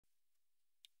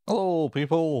Hello,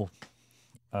 people,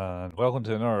 and welcome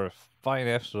to another fine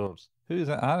episode. Who's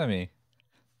an anime?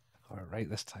 Got it right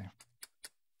this time.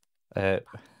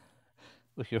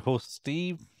 With your host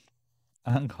Steve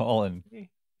and Colin.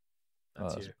 Hey,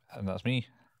 that's you. And that's me.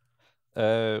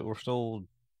 We're still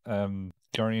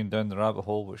journeying down the rabbit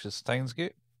hole, which is Steins.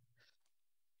 Yep.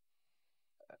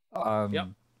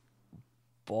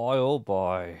 Boy, oh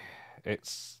boy,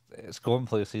 it's going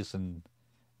places, and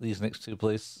these next two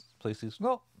places.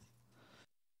 No,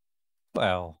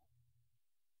 well,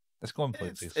 it's going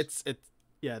places. It's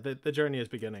yeah. The journey is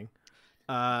beginning.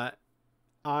 My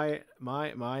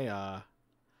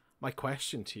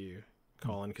question to you,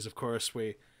 Colin, because of course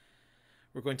we're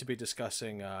going to be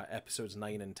discussing episodes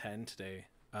 9 and 10 today.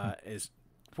 Is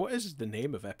what is the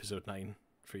name of episode 9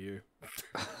 for you?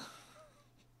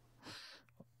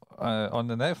 On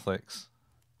the Netflix,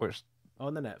 which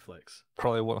On the Netflix.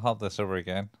 probably won't have this ever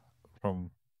again,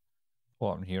 from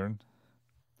what I'm hearing.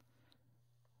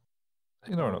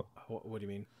 You don't know. What do you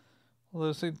mean? Well,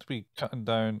 they seem to be cutting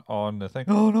down on the thing.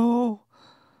 Oh no!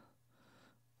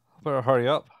 I better hurry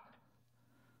up.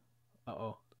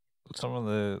 Uh-oh. Some of my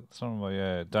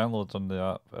downloads on the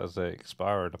app has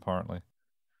expired apparently.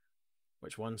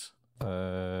 Which ones? 1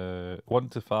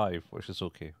 to 5, which is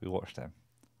okay. We watched them.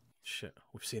 Shit,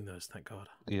 we've seen those. Thank God.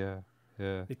 Yeah.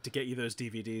 Need to get you those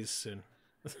DVDs soon.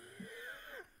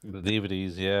 The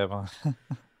DVDs, yeah, man.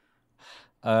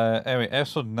 Anyway,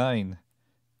 episode 9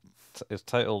 is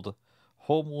titled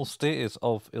 "Homostasis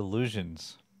of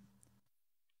Illusions."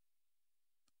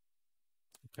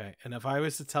 Okay, and if I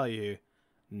was to tell you,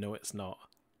 no, it's not.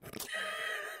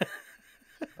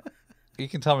 You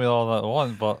can tell me all that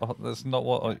one, but that's not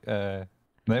what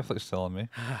Netflix is telling me.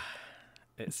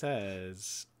 It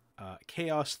says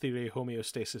Chaos Theory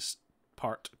Homeostasis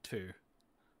Part 2.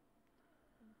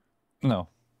 No.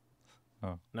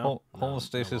 No?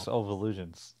 Homostasis No. of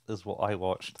Illusions is what I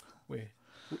watched.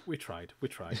 We tried.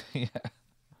 Yeah.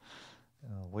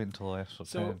 Wait until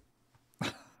episode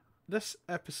 10. This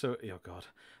episode, oh god,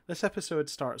 this episode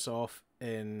starts off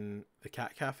in the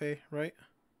cat cafe, right?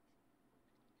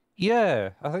 Yeah,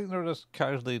 I think they're just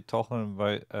casually talking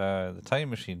about the time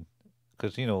machine,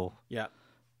 because Yeah.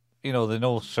 they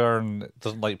know CERN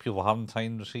doesn't like people having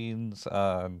time machines,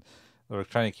 and they're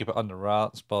trying to keep it under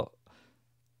wraps. But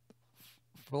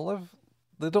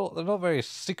they're not very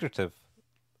secretive.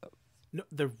 No,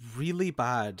 they're really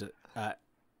bad at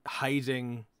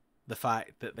hiding the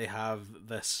fact that they have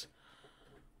this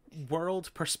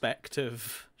world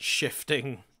perspective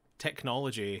shifting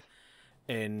technology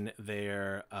in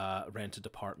their rented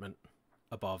apartment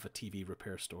above a TV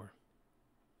repair store.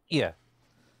 Yeah.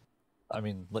 I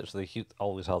mean, literally, he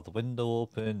always had the window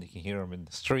open. You can hear him in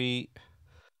the street.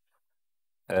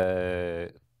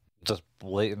 Just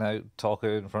blatant out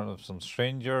talking in front of some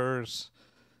strangers,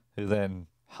 who then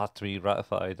had to be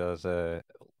ratified as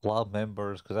lab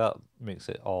members, because that makes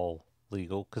it all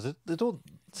legal. Because they don't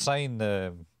sign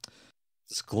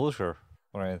disclosure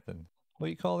or anything. What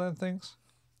do you call them things?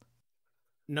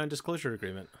 Non-disclosure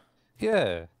agreement.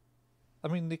 Yeah, I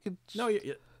mean they could. No,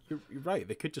 you're right.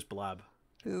 They could just blab.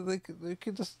 They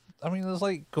could just. I mean, it's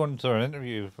like going to an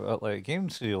interview at like a game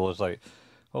studio. It's like,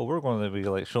 oh, we're going to be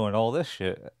like showing all this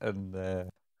shit, and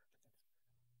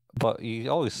but you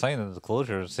always sign a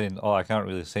disclosure saying, oh, I can't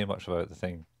really say much about the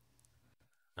thing.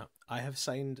 No, I have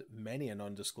signed many a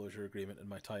non-disclosure agreement in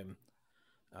my time,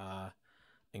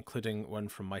 including one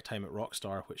from my time at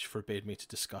Rockstar, which forbade me to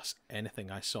discuss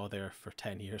anything I saw there for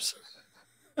 10 years.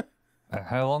 And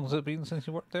how long has it been since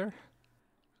you worked there?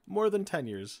 More than 10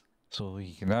 years. So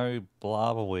you can now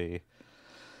blab away.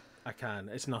 I can.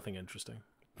 It's nothing interesting.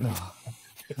 No,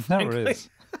 never is.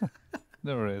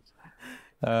 Never is.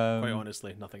 Quite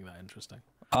honestly, nothing that interesting.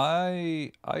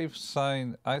 I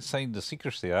signed the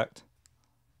Secrecy Act.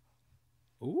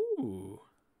 Ooh.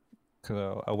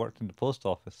 Because I worked in the post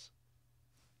office.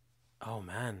 Oh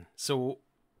man. So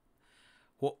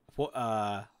what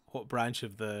branch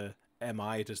of the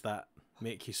MI does that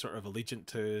make you sort of allegiant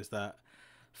to? Is that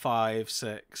 5,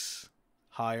 6,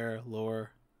 higher, lower?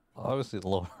 Obviously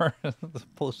lower. The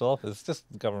post office,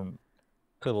 just the government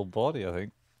civil body, I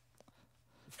think.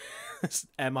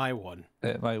 MI1.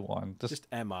 MI1. Just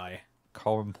MI.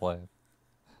 common play.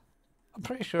 I'm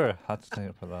pretty sure I had to sign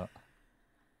up for that.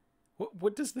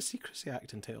 What does the Secrecy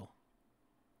Act entail?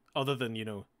 Other than,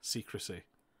 secrecy.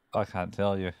 I can't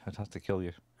tell you. I'd have to kill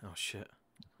you. Oh shit.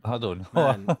 I don't know.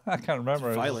 Man, I can't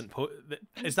remember. Violent.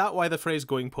 Is that why the phrase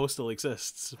 "going postal"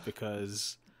 exists?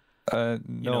 Because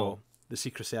no. The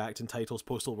Secrecy Act entitles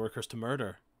postal workers to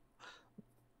murder.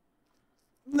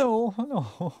 No,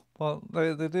 no. Well,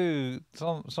 they do.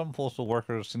 Some postal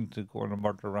workers seem to go on a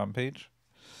murder rampage.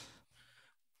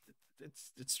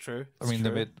 It's true. I It's mean, they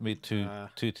true. made Uh,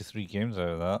 two to three games out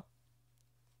of that.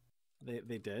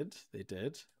 they did.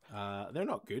 They're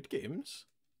not good games,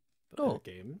 but they're No,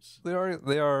 games.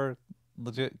 they are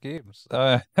legit games.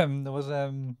 There was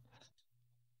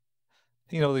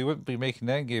they wouldn't be making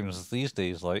end games these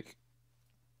days. Like,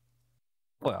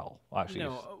 well, actually,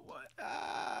 No,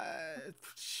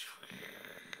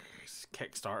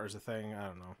 Kickstarter's a thing. I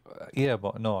don't know. yeah,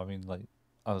 but no, I mean, like,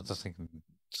 I was just thinking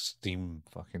Steam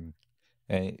fucking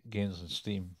games on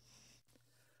Steam.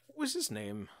 What was his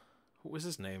name? What was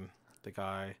his name? The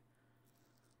guy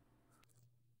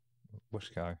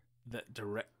Which guy?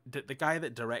 the guy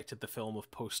that directed the film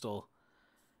of Postal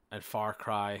and Far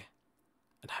Cry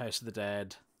and House of the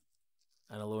Dead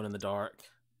and Alone in the Dark.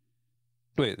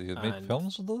 Wait, they made And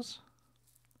films of those?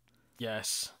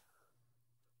 yes,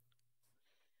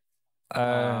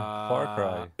 Far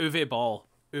Cry. Uwe Ball.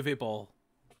 Uwe Ball.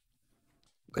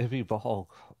 Heavy Ball.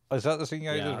 Is that the same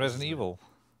guy who Yeah, did that's his Resident name. Evil?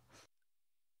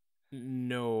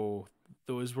 No,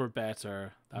 those were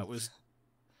better. That was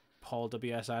Paul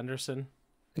W.S. Anderson.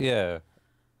 Yeah,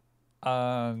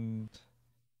 and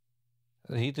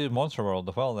he did Monster World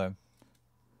as well. Then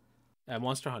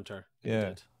Monster Hunter. He yeah,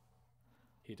 did.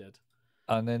 He did.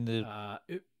 and then the Uh,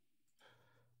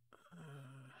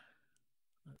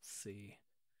 let's see.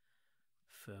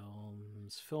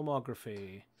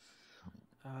 Filmography.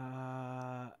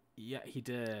 Yeah, he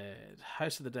did.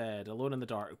 House of the Dead, Alone in the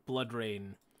Dark, Blood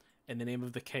Rain, In the Name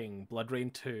of the King, Blood Rain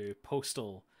 2,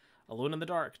 Postal, Alone in the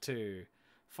Dark 2,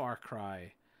 Far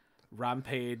Cry,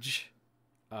 Rampage.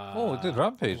 it did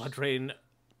Rampage.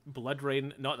 Blood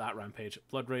Rain, not that Rampage.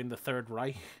 Blood Rain: The Third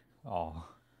Reich. Oh,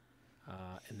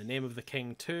 In the Name of the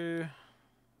King 2.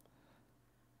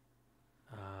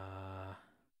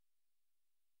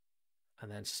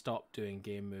 And then stopped doing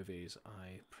game movies,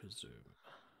 I presume.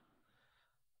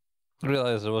 I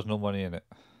realized there was no money in it.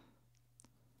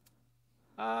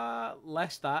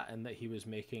 Less that and that he was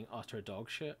making utter dog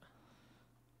shit.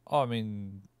 Oh, I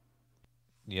mean,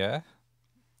 yeah.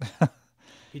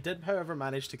 He did, however,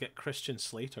 manage to get Christian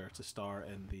Slater to star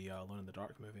in the Alone in the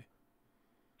Dark movie.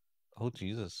 Oh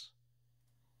Jesus,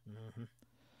 Mm-hmm.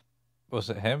 was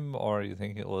it him or you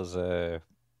think it was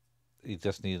he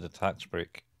just needed a tax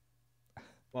break?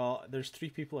 Well, there's three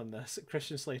people in this: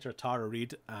 Christian Slater, Tara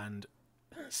Reid, and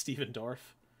Stephen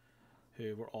Dorff,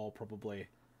 who were all probably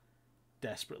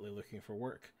desperately looking for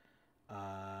work.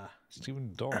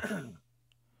 Stephen Dorff.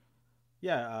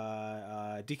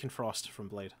 Yeah, Deacon Frost from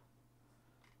Blade.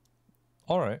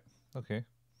 All right, okay.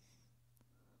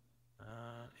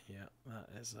 Yeah, that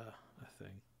is a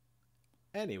thing.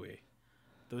 Anyway,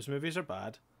 those movies are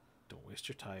bad. Don't waste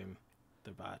your time.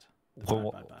 They're bad. They're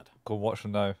bad. Go watch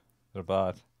them now. They're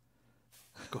bad.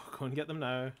 Go and get them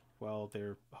now. Well,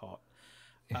 they're hot.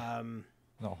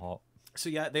 Not hot. So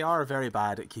yeah, they are very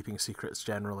bad at keeping secrets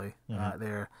generally.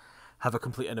 They have a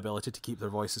complete inability to keep their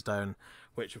voices down,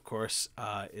 which of course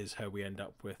is how we end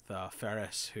up with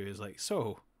Ferris, who is like,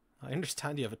 "So, I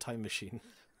understand you have a time machine."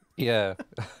 Yeah,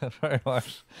 very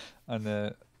much. And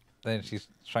then she's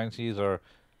trying to use her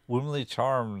womanly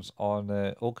charms on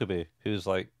Okabe, who's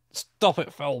like, "Stop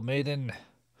it, foul maiden."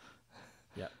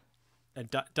 Yeah, and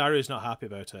Daru's not happy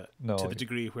about it No. to the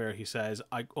degree where he says,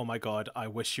 "Oh my god, I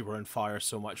wish you were on fire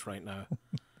so much right now,"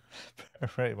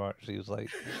 Very much. He was like,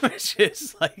 which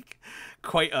is like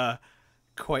quite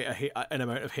an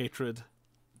amount of hatred.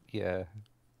 yeah.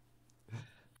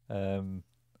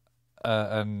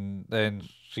 And then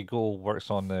she works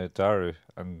on Daru,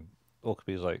 and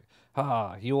Okabe's like,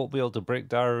 you won't be able to break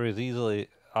Daru as easily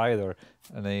either.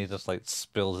 And then he just like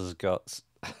spills his guts.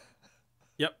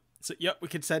 Yep. So we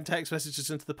could send text messages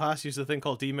into the past. Use a thing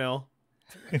called email.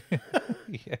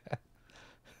 Yeah.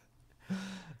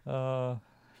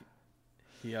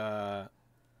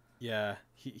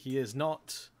 He is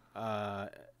not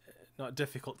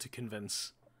difficult to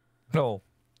convince. No,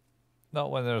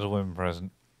 not when there's a woman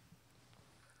present.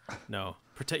 No,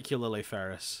 particularly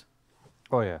Ferris.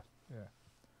 Oh yeah, yeah.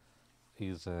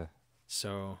 He's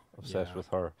So obsessed with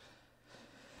her.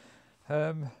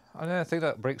 And then I think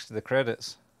that breaks to the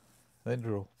credits, the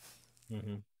intro,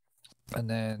 and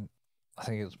then I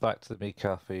think it's back to the maid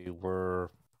cafe where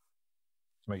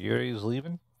Mayuri's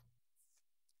leaving.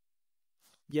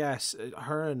 Yes,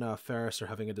 her and Ferris are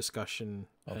having a discussion,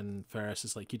 and Ferris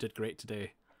is like, "You did great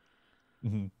today."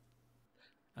 Mm-hmm.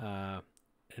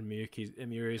 And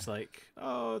Miyuri's like,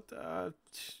 "Oh,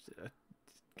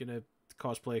 gonna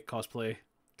cosplay.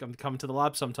 Come to the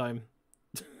lab sometime."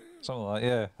 Something like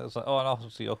yeah. It's like, oh, and I also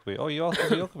see Okabe. Oh, you also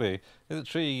see Okabe. Is it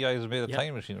true you guys made a Yep.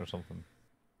 time machine or something?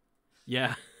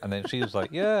 Yeah. And then she was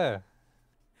like, yeah.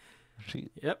 She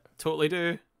Yep. Totally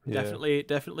do. yeah.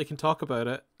 Definitely can talk about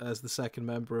it as the second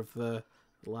member of the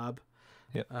lab.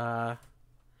 Yeah. Uh,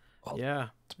 Well, yeah.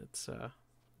 It's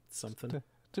something.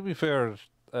 to be fair,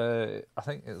 I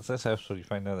think it's this episode you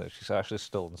find out that she's actually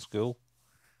still in school.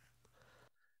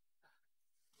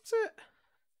 That's it.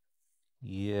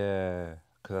 Yeah,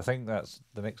 because I think that's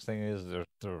the next thing is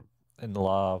they're in the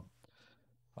lab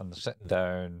and they're sitting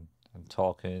down and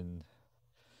talking,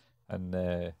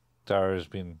 and Daru's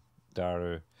been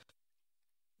Daru,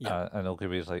 Yeah. and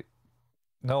Okabe's like,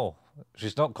 no,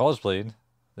 she's not cosplaying.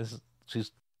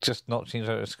 She's just not changed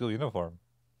out of school uniform.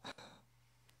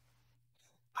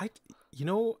 I,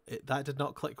 that did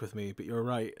not click with me, but you're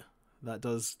right. That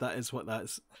is what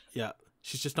that's. Yeah,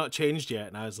 she's just not changed yet,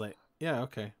 and I was like, yeah,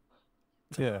 okay.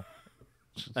 Yeah,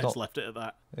 she's I not. just left it at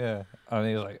that. Yeah, and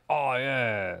he's like, oh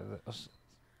yeah,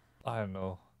 I don't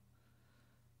know.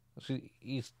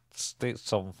 He states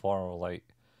some form of like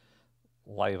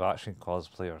live action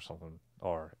cosplay or something,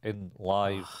 or in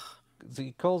live.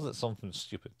 He calls it something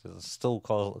stupid. It's still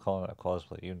calling it a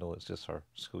cosplay, even though it's just her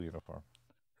school uniform.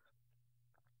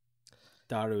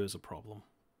 Daru is a problem.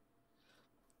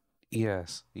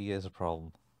 Yes, he is a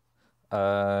problem.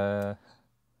 Uh,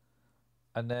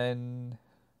 and then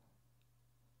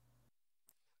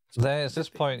it's this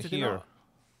point Did they here. not?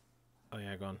 Oh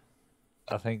yeah, go on.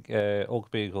 I think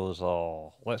Okabe goes,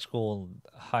 "Oh, let's go and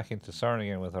hack into CERN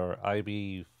again with our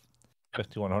IB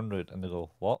 5100," and they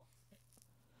go, "What?"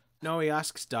 No, he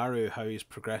asks Daru how he's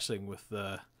progressing with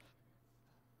the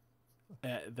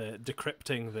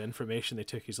decrypting the information they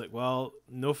took. He's like, well,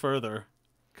 no further,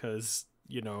 because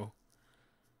no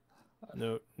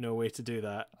way to do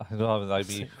that. I don't have an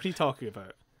IB. What are you talking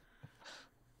about?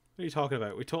 What are you talking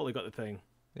about? We totally got the thing.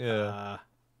 Yeah.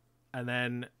 And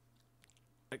then,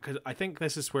 because I think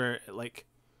this is where, like,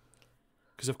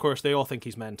 because of course they all think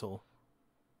he's mental,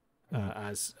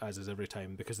 as is every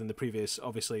time. Because in the previous,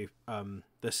 obviously,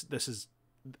 this is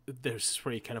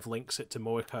where he kind of links it to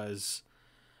Moika's,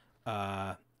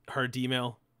 her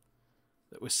email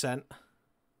that was sent,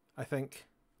 I think,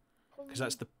 because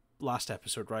that's the last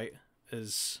episode, right?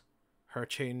 Is her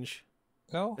change?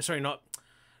 No. Sorry, not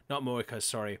Moika's.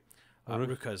 Sorry,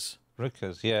 Ruka's.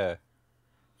 Ruka's, yeah.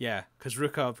 Yeah, because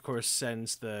Ruka, of course,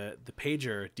 sends the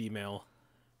pager email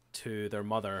to their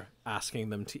mother asking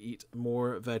them to eat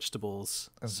more vegetables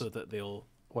so that they'll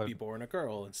be born a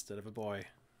girl instead of a boy.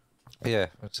 Yeah,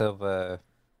 instead of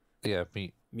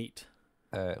Meat.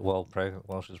 While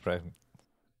she's pregnant.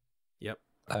 Yep.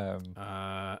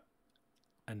 And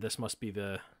this must be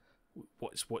the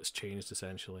what's changed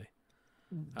essentially.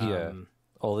 Yeah.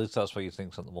 At least that's what he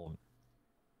thinks at the moment.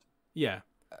 Yeah,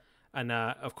 and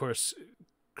of course,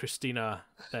 Christina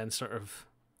then sort of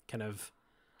kind of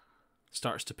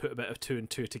starts to put a bit of two and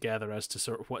two together as to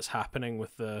sort of what's happening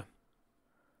with the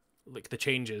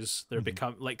changes. They're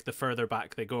become like the further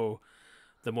back they go,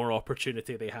 the more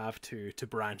opportunity they have to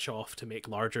branch off to make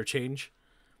larger change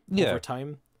over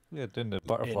time. Yeah, doing the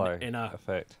butterfly in a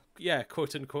effect. Yeah,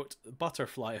 quote unquote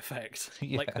butterfly effect,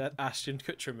 Yeah. like that Ashton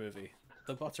Kutcher movie,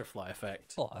 the butterfly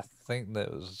effect. Well, I think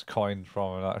that was coined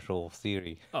from an actual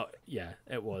theory. Oh yeah,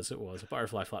 it was. A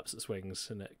butterfly flaps its wings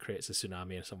and it creates a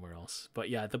tsunami somewhere else. But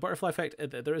yeah, the butterfly effect.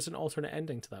 There is an alternate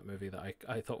ending to that movie that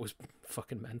I thought was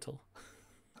fucking mental.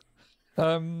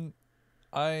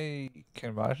 I can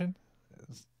imagine.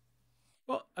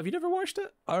 Well, have you never watched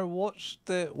it? I watched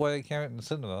it when it came out in the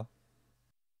cinema.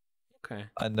 Okay.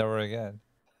 And never again.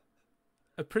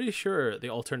 I'm pretty sure the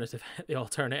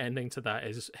alternate ending to that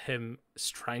is him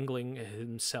strangling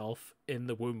himself in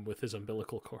the womb with his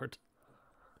umbilical cord,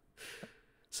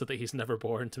 so that he's never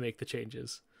born to make the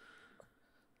changes.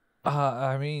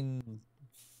 I mean,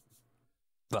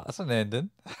 that's an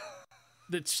ending.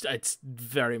 It's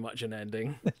very much an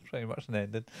ending. It's pretty much an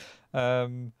ending.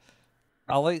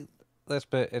 I like this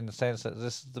bit in the sense that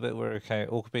this is the bit where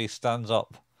Okabe stands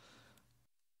up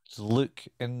to look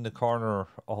in the corner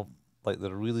of like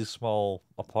the really small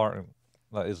apartment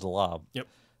that is the lab. Yep.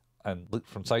 And look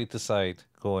from side to side,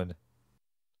 going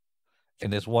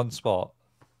in this one spot.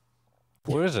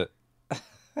 Where is it?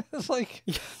 It's like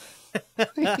you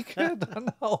could have done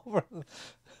that over.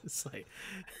 It's like,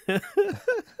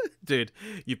 dude,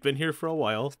 you've been here for a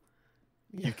while.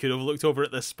 You could have looked over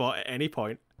at this spot at any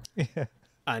point. Yeah.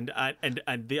 And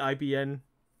the IBN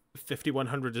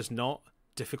 5100 is not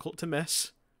difficult to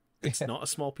miss. It's not a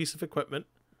small piece of equipment.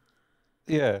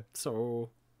 Yeah. So,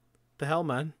 the hell,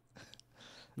 man.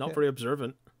 Not very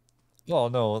observant. Well,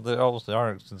 no, they obviously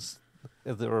aren't, since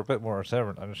if they were a bit more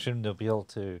observant, I assume they'll be able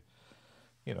to,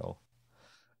 you know,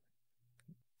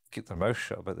 keep their mouth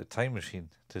shut about the time machine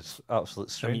to absolute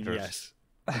I mean, strangers.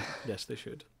 yes. Yes, they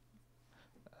should.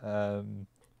 Um,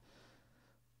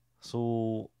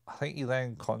 so I think he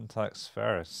then contacts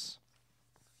Ferris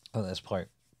at this point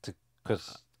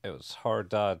because it was her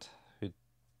dad who.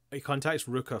 He contacts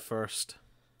Ruka first,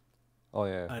 Oh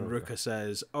yeah, and Ruka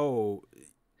says, "Oh,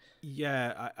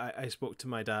 yeah, I spoke to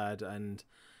my dad, and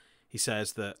he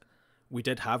says that we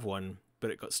did have one, but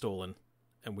it got stolen,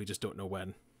 and we just don't know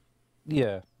when."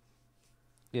 Yeah,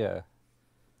 yeah.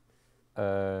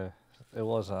 It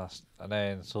was asked, and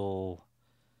then so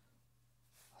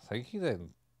I think he then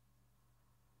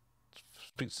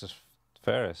speaks to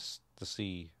Ferris to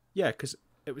see. Yeah, because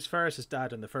it was Ferris's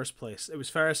dad in the first place. It was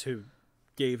Ferris who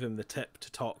gave him the tip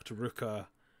to talk to Ruka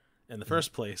in the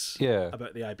first place Yeah,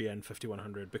 about the IBN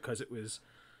 5100, because it was,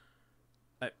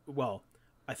 well,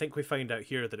 I think we find out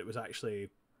here that it was actually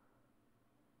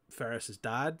Ferris's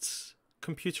dad's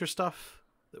computer stuff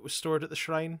that was stored at the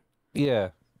shrine. yeah,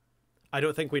 I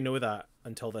don't think we know that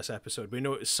until this episode. We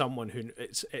know it's someone who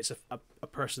it's a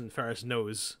person Ferris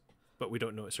knows, but we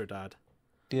don't know it's her dad.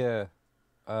 yeah.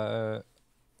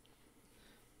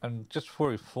 And just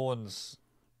before he phones,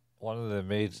 one of the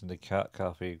maids in the cat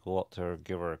cafe go up to her,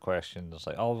 give her a question. It's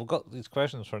like, oh, we've got these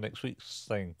questions for next week's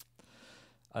thing,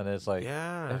 and it's like,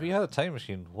 Yeah. if you had a time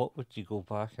machine, what would you go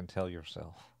back and tell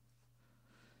yourself?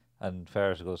 And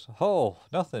Ferris goes, oh,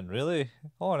 nothing really,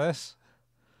 honest.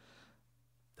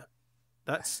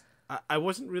 That's I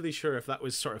wasn't really sure if that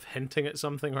was sort of hinting at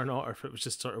something or not, or if it was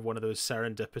just sort of one of those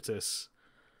serendipitous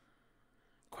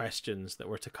questions that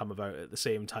were to come about at the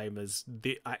same time as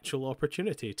the actual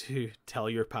opportunity to tell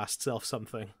your past self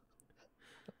something.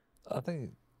 I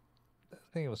think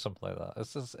it was something like that.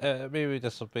 It's just maybe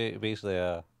just basically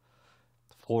a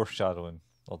foreshadowing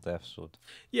of the episode.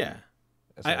 Yeah,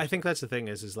 I think that's the thing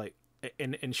is like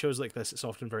in shows like this, it's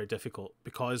often very difficult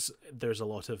because there's a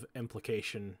lot of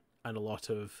implication and a lot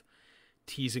of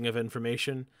teasing of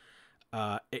information.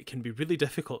 It can be really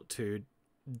difficult to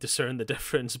discern the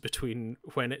difference between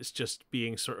when it's just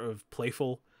being sort of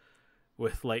playful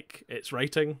with like its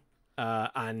writing,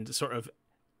 and sort of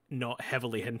not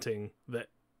heavily hinting that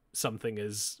something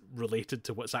is related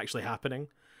to what's actually happening.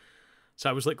 So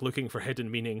I was like looking for hidden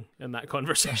meaning in that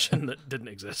conversation that didn't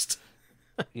exist.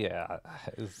 Yeah,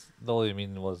 the only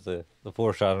meaning was the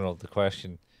foreshadowing of the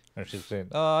question, and she's saying,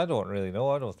 "Oh, I don't really know.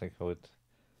 I don't think I would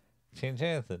change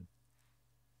anything."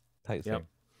 Type Yep. thing.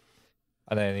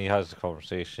 And then he has the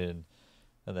conversation,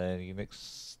 and then the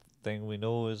next thing we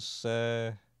know is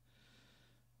they're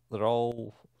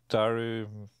all Daru,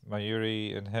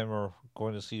 Mayuri, and him are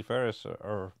going to see Ferris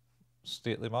or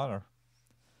Stately Manor,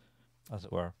 as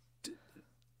it were.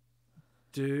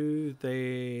 Do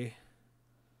they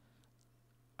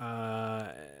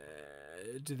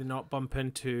not bump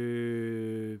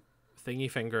into Thingy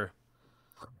Finger?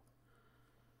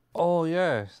 Oh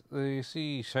yeah, they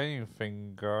see Shining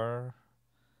Finger.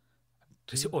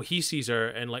 He sees her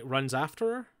and like runs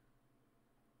after her.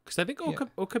 Because I think Yeah.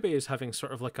 Okabe is having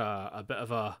sort of like a bit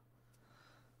of a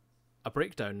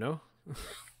breakdown, no?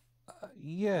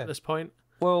 Yeah. At this point.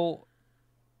 Well,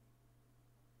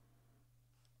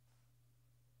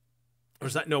 Or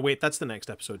is that no? Wait, that's the next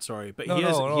episode. Sorry, but No, he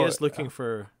is no, he no, is looking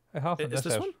for. it happened Is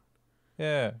this one?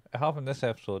 Yeah, it happened this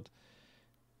episode.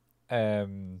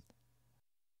 And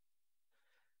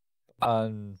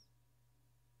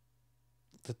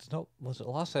was it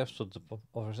last episode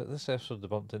or was it this episode they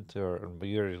bumped into her and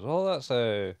Mayuri goes, oh, that's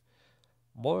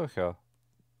Moika.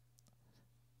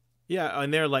 Yeah,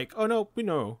 and they're like, "Oh no, we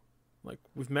know. Like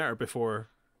we've met her before.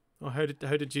 Oh, how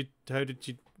did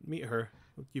you meet her?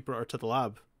 You brought her to the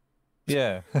lab."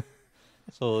 Yeah.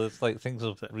 So it's like things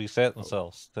have reset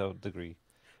themselves to a degree.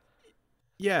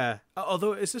 Yeah,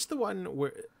 although is this the one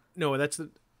where? No, that's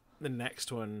the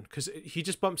next one, because he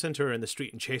just bumps into her in the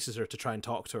street and chases her to try and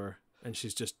talk to her, and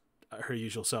she's just her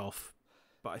usual self.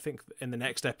 But I think in the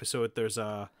next episode there's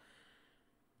a.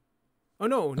 Oh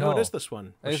no, No, it is this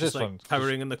one. Where it's she's this like one.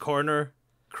 cowering in the corner,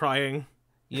 crying.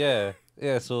 Yeah,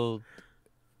 yeah. So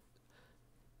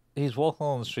he's walking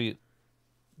on the street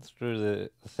through the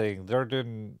thing. They're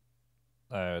doing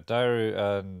Daru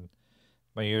and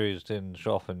Mayuri's doing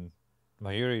shopping.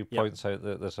 Mayuri points out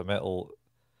that there's a metal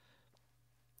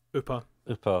Upa.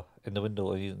 in the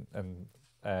window, and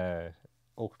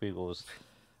Okabe goes,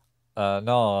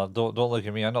 "No, don't look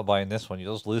at me. I'm not buying this one.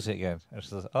 You'll just lose it again." And she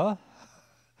says, "Oh,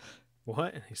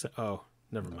 What? And he said, "Oh,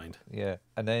 never mind." yeah."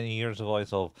 And then he hears the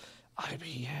voice of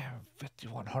IBM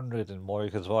 5100 in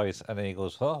Morika's voice, and then he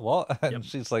goes, "Huh, what?" And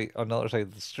she's like on the other side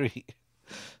of the street,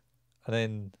 and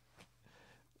then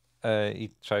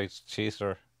he tries to chase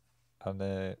her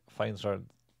and finds her,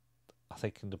 I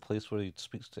think, in the place where he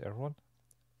speaks to everyone.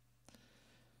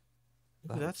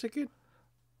 Ooh, that's a good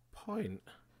point.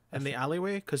 I In the think,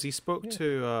 alleyway, because he spoke yeah,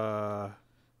 to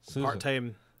Susan.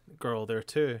 part-time girl there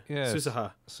too, Yes,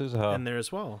 Suzuha, Suzuha. in there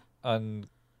as well, And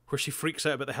where she freaks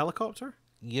out about the helicopter.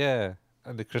 yeah,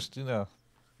 and the Christina,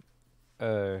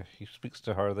 he speaks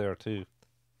to her there too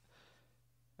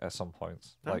at some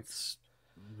points. Like, That's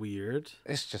weird.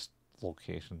 it's just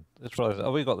location. It's really,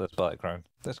 oh, we got this background.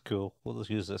 That's cool. We'll just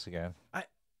use this again.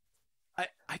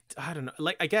 I don't know.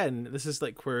 Like, again, this is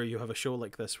like where you have a show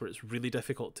like this where it's really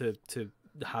difficult to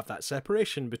have that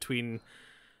separation between,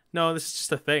 no, this is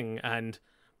just a thing, and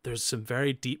there's some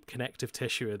very deep connective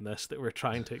tissue in this that we're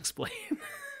trying to explain.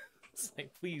 It's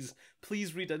like,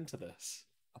 please read into this.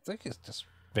 I think it's just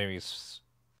various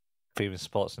famous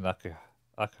spots in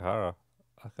Akahara.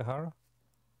 Akahara?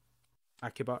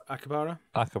 Akibara?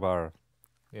 Akabara.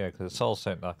 Yeah, because it's all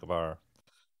set in Akabara,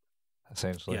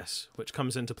 essentially. Yes, which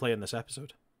comes into play in this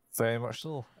episode. Very much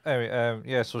so. Anyway,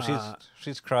 yeah, so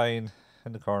she's crying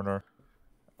in the corner,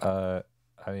 and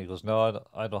he goes, "No,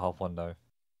 I don't have one now."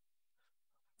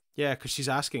 Yeah, because she's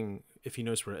asking if he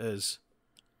knows where it is,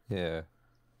 Yeah,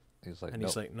 he's like, and "Nope."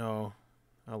 he's like, "No,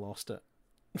 I lost it.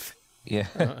 Yeah,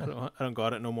 I don't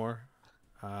got it no more."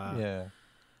 yeah,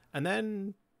 And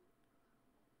then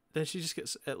she just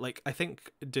gets like, I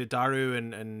think Daru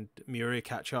and Miuri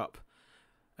catch up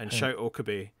and shout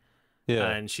Okabe, yeah,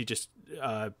 and she just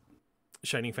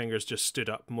Shining Fingers just stood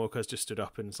up. Mocha's just stood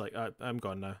up and it's like, I'm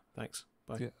gone now. Thanks.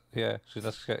 Bye. yeah, yeah. She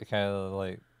just kind of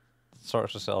like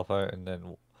sorts herself out and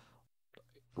then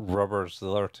rubbers the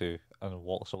other two and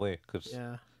walks away because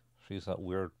Yeah. she's that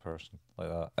weird person like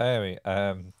that. Anyway,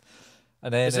 and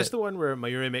then Is this the one where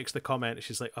Mayuri makes the comment?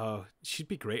 She's like, "Oh, she'd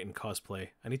be great in cosplay.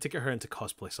 I need to get her into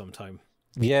cosplay sometime."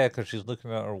 yeah, because she's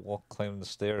looking at her walk climbing the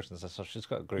stairs and stuff. So she's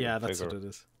got a great Yeah, figure. that's what it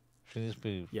is. She needs to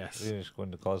be Yes. really just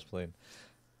going to cosplaying.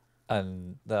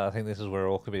 And I think this is where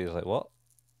Okabe is like, what?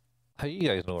 How you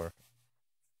guys know her?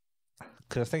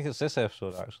 Because I think it's this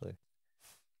episode actually.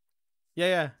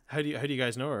 Yeah. How do you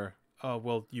guys know her? Oh,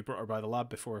 well, you brought her by the lab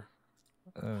before.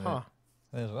 Huh.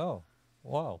 And it's like, oh,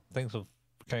 wow. Things have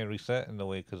kind of reset in a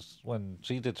way because when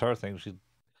she did her thing, she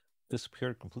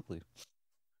disappeared completely.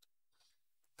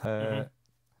 Mhm.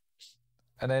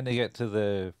 And then they get to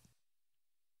the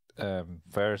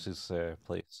Ferris's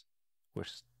place, which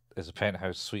is a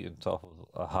penthouse suite on top of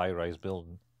a high-rise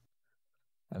building.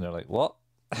 And they're like, what?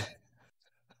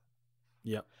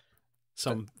 Yep.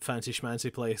 Some fancy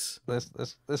schmancy place.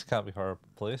 This can't be her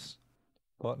place.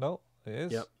 What? No, it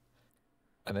is. Yep.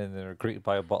 And then they're greeted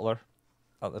by a butler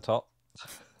at the top.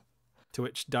 To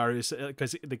which Daru's,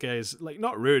 because the guy's like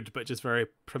not rude, but just very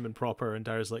prim and proper, and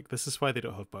Daru's like, "This is why they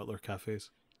don't have butler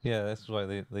cafes." Yeah, this is why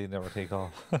they never take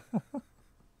off.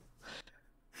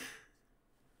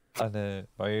 And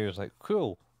my ear's like,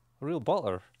 cool, a real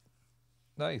butler,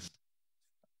 nice.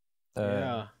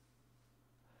 Yeah.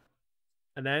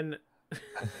 And then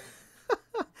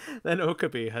then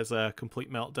Okabe has a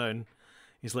complete meltdown.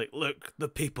 He's like, "Look, the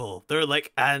people, they're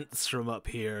like ants from up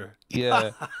here."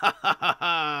 Yeah,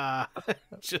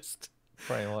 Just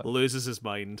pretty much. loses his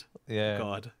mind. Yeah.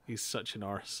 God, he's such an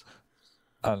arse.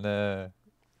 And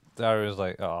Darius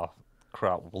like, oh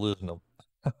crap, we're losing them.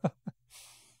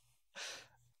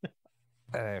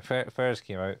 Ferris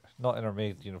came out, not in her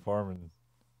maid uniform, and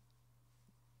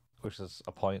which is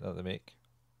a point that they make.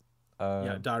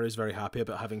 Yeah, Daru's very happy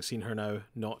about having seen her now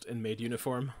not in maid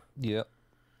uniform. Yep.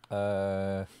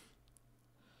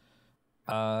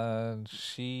 And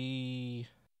she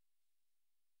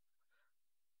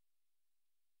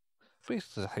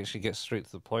basically, I think she gets straight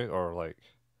to the point, or like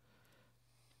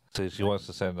says she wants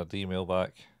to send an email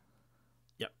back.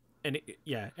 Yep. And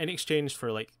in exchange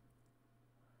for like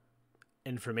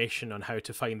information on how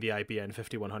to find the IBN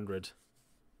 5100.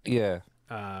 Yeah.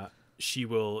 She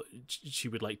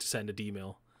would like to send an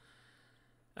email.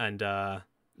 And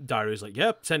Daru's like,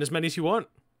 "Yep, send as many as you want.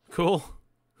 Cool."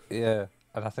 Yeah,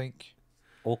 and I think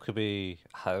Okabe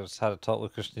has had a talk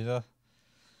with Christina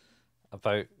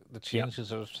about the changes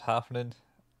that was happening.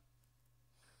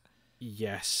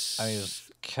 Yes. And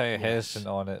he's kind of hesitant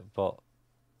on it, but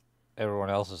everyone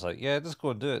else is like, yeah, just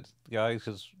go and do it, guys,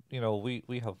 because,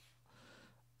 we have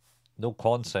no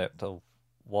concept of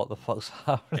what the fuck's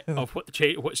happening. Of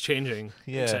what's changing,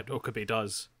 Yeah. except Okabe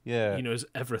does. Yeah. He knows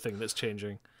everything that's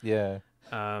changing. Yeah.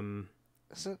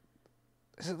 Is it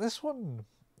this one?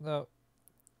 No.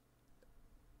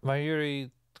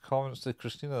 Mayuri comments to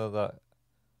Christina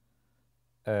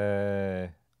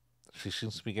that she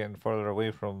seems to be getting further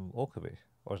away from Okabe,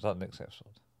 or is that next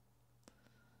episode?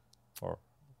 Or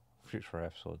future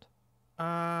episode?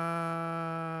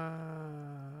 Uh,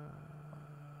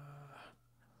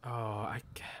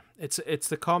 it's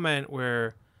the comment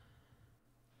where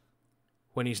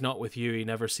when he's not with you, he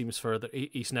never seems further.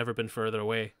 He's never been further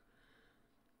away.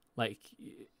 Like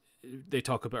they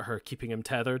talk about her keeping him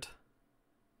tethered.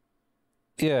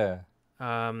 Yeah.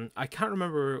 I can't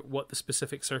remember what the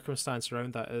specific circumstance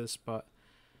around that is, but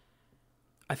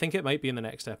I think it might be in the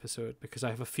next episode because I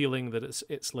have a feeling that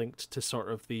it's linked to sort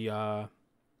of the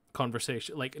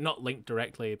conversation, like not linked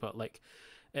directly, but like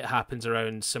it happens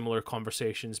around similar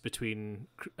conversations between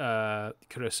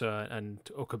Carissa and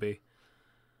Okabe.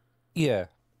 Yeah.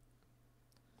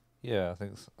 Yeah, I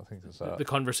think it's that. The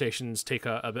conversations take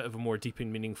a bit of a more deep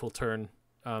and meaningful turn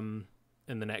in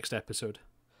the next episode.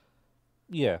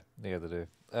 Yeah, they do.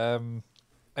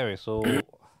 Anyway, so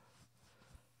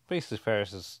basically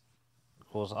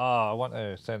goes, I want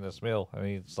to send this mail, and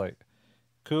he's like,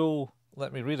 cool,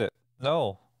 let me read it.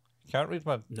 No, can't read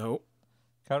my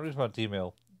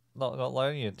email. Not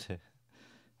allowing you to.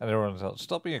 And everyone's like,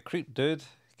 stop being a creep, dude.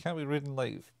 Can't be reading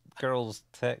like girls'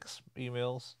 text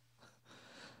emails.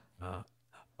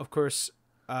 Of course,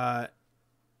 do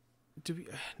we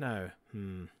no?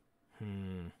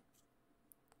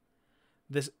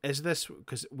 This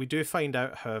because we do find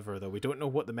out, however, though we don't know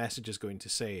what the message is going to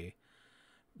say.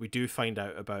 We do find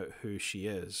out about who she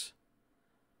is.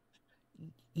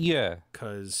 Yeah,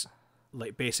 because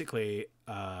like basically,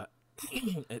 her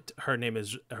name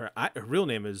is her real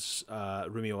name is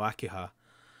Rumio Akiha.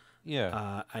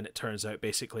 Yeah. And it turns out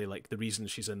basically like the reason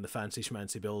she's in the fancy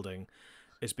schmancy building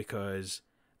is because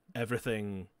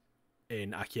everything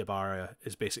in Akihabara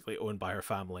is basically owned by her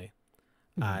family.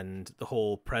 And the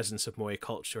whole presence of moe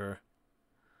culture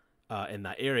in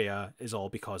that area is all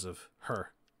because of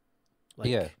her. Like,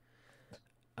 yeah.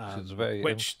 She's very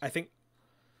which I think,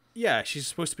 yeah, she's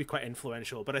supposed to be quite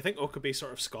influential, but I think Okabe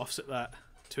sort of scoffs at that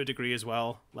to a degree as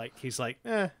well. Like, he's like,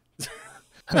 you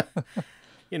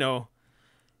know,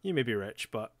 you may be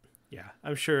rich, but yeah,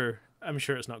 I'm sure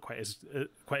it's not quite as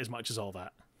much as all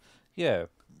that. Yeah,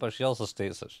 but she also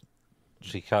states that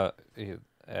she can't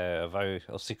a vow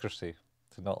of secrecy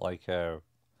to not like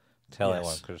tell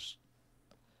anyone because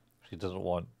she doesn't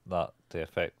want that to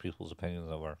affect people's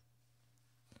opinions of her.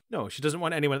 No, she doesn't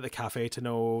want anyone at the cafe to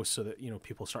know, so that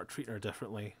people start treating her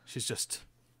differently. She's just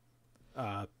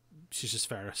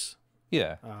Ferris.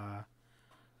 Yeah,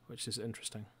 which is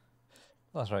interesting.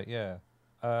 that's right. Yeah.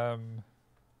 And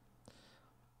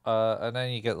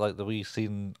then you get like the wee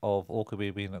scene of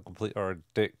Okabe being a complete or a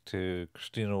dick to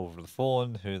Christina over the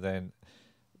phone, who then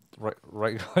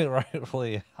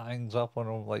rightfully hangs up on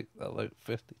him like about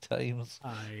 50 times.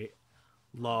 I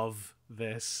love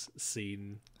this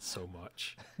scene so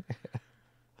much.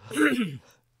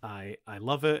 I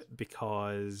love it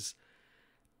because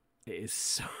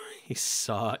he's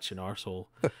such an arsehole.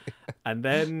 And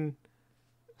then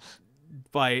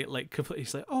by like completely,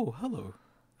 he's like, oh, hello.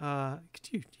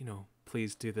 Could you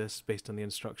please do this based on the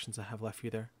instructions I have left for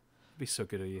you there? It'd be so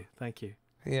good of you. Thank you.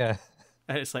 Yeah.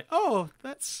 And it's like, oh,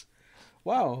 that's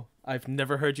wow. I've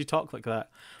never heard you talk like that.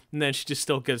 And then she just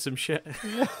still gives him shit.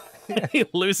 He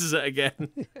loses it again.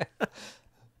 Yeah.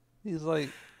 He's like,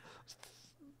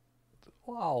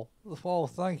 wow,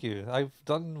 thank you. I've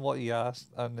done what you asked,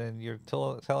 and then you're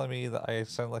telling me that I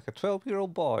sound like a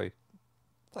 12-year-old boy.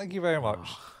 Thank you very much.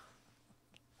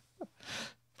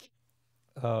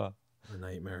 A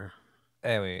nightmare.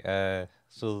 Anyway,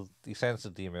 so he sends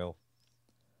the email.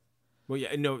 Well,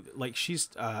 yeah, no, like she's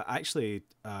actually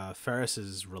Ferris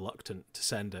is reluctant to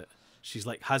send it. She's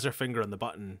like has her finger on the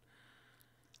button,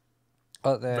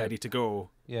 ready to go.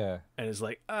 Yeah, and is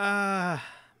like,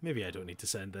 maybe I don't need to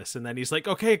send this. And then he's like,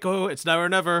 okay, go. It's now or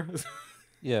never.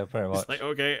 Yeah, very much. It's like,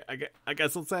 okay, I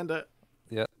guess I'll send it.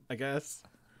 Yeah, I guess.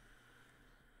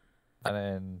 And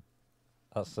then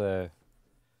that's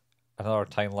another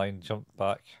timeline jump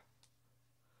back.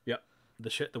 Yep,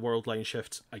 the world line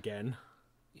shifts again.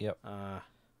 Yep.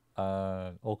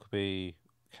 And Okabe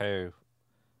Cow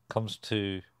comes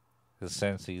to his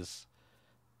senses,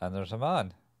 and there's a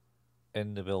man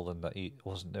in the building that he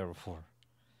wasn't there before.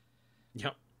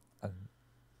 Yep. And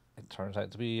it turns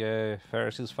out to be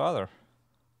Ferris's father.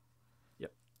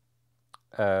 Yep.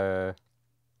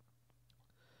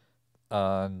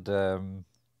 And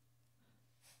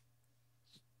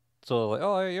so like,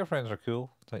 oh, your friends are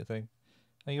cool type thing,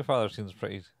 and your father seems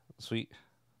pretty sweet.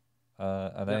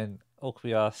 And then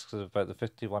Okabe asks about the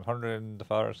 5100, and the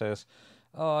father says,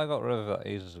 oh, I got rid of that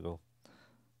ages ago.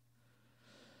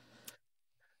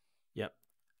 Yep.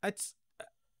 It's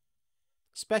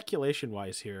speculation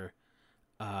wise here.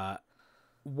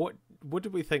 What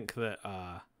did we think that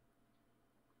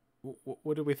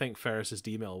What do we think Ferris's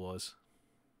email was?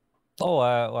 Oh,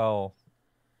 well,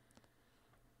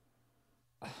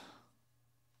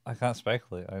 I can't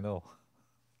speculate. I know.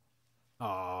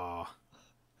 Ah,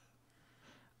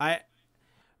 I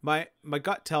my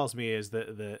gut tells me is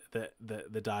that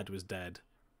the dad was dead,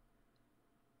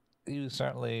 You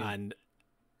certainly, and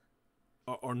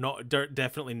or not,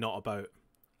 definitely not about.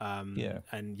 yeah.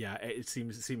 And yeah, it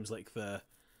seems like the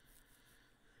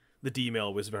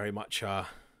D-mail was very much a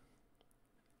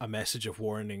message of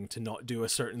warning to not do a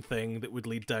certain thing that would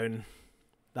lead down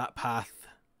that path.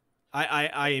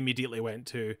 I immediately went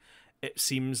to, it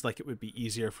seems like it would be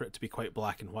easier for it to be quite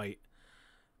black and white,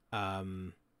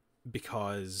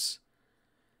 because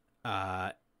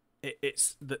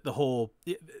it's the whole,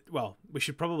 well, we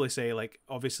should probably say, like,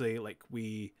 obviously, like,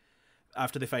 we,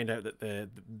 after they find out that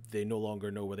they no longer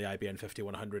know where the IBN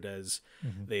 5100 is,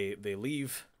 Hmm. they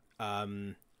leave,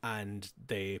 and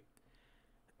they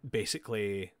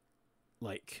basically,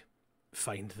 like,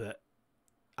 find that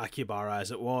Akibara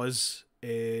as it was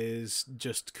is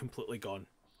just completely gone,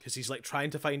 because he's like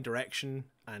trying to find direction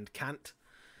and can't.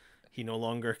 He no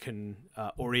longer can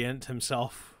orient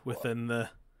himself within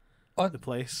I the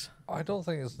place. I don't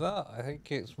think it's that. I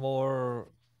think it's more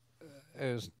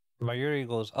is Mayuri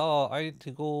goes, "Oh, I need to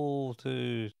go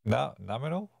to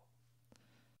Namino."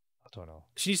 I don't know.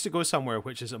 She needs to go somewhere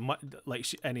which is like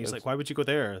and he's It's like, why would you go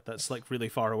there? That's like really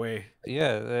far away.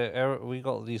 yeah. We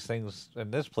got these things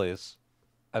in this place,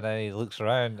 and then he looks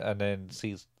around and then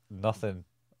sees nothing.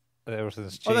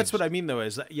 Everything's Oh, that's what changed. I mean though.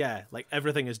 Is that, yeah, like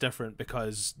everything is different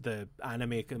because the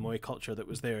anime and moe culture that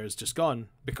was there is just gone,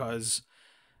 because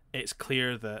it's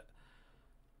clear that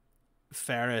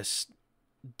Ferris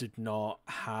did not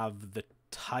have the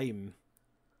time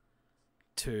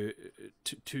to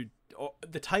or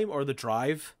the time or the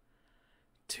drive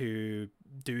to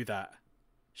do that.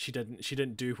 She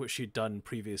didn't do what she'd done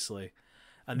previously.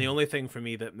 And the Mm. only thing for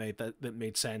me that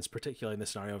made sense, particularly in the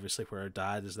scenario, obviously, where her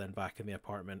dad is then back in the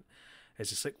apartment, is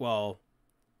just like, well,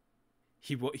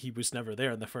 he was never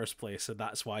there in the first place, and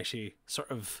that's why she sort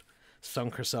of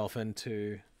sunk herself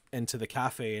into the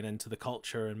cafe and into the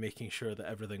culture and making sure that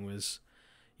everything was,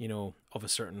 of a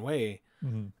certain way.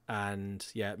 Mm-hmm. And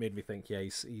yeah, it made me think, yeah,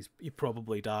 he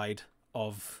probably died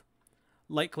of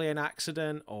likely an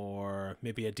accident, or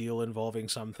maybe a deal involving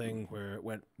something where it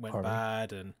went Harvey.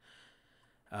 bad.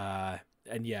 Uh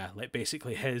and yeah, like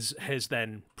basically his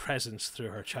then presence through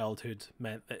her childhood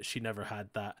meant that she never had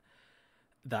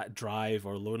that drive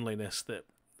or loneliness that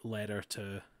led her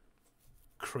to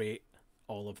create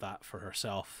all of that for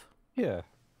herself. Yeah.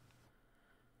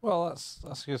 Well, that's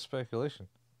good speculation.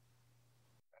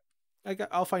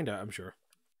 I'll find out, I'm sure.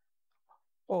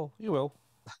 Well, you will,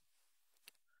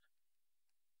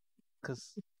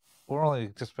 because we're only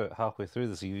just about halfway through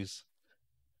the series,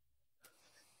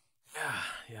 Yeah,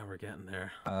 yeah, we're getting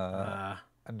there. uh, uh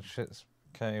and shit's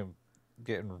kind of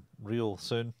getting real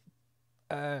soon.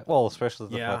 Well, especially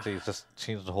the yeah, fact that he's just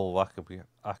changed the whole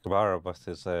Akabara with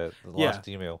his the yeah, last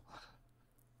email.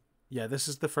 yeah, this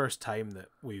is the first time that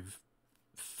we've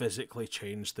physically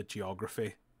changed the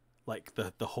geography, like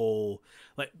the whole,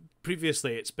 like,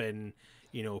 previously it's been,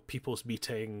 people's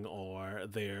meeting or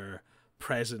their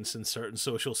presence in certain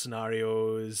social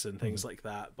scenarios and Mhm. things like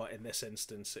that, but in this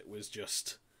instance it was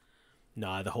just,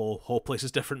 nah, the whole place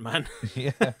is different, man.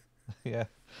 Yeah, yeah.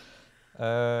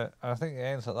 I think it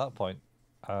ends at that point.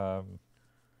 Um,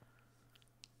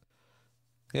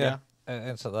 yeah, Yeah, it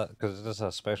ends at that because it does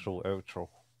a special outro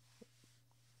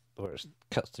where it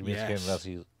cuts to music in as yes,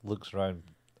 he looks around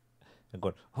and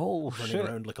going, "Oh running shit,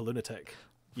 around like a lunatic.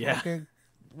 Yeah. fucking,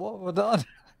 what have I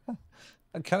done?"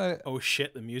 And kind of, Oh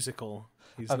shit, the musical,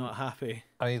 he's and not happy.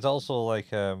 and he's also like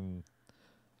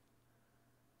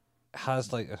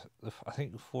has like I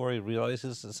think before he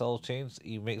realizes it's all changed,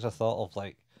 he makes a thought of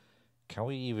like, can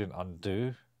we even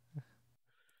undo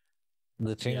the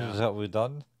Yeah, changes that we've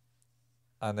done?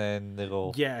 And then they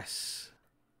go, yes,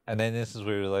 and then this is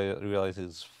where he realizes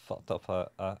he's fucked up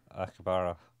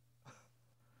Akabara.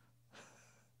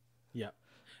 yeah.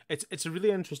 It's a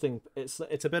really interesting, it's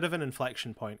a bit of an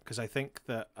inflection point, because I think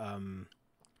that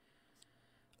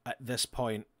at this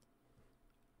point,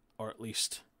 or at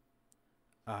least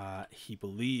he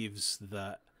believes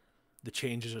that the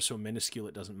changes are so minuscule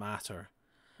it doesn't matter.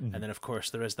 And Mm-hmm. then of course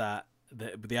there is that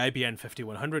the IBN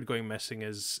 5100 going missing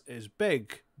is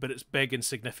big, but it's big in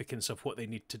significance of what they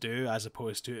need to do, as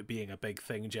opposed to it being a big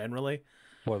thing generally.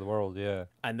 For the world, yeah,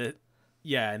 And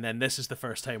yeah, and then this is the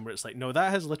first time where it's like, no, that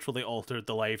has literally altered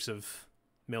the lives of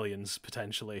millions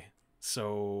potentially.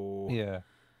 So yeah,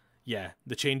 yeah,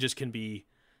 the changes can be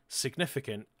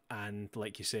significant and,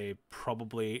 like you say,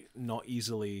 probably not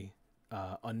easily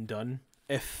undone,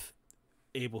 if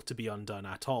able to be undone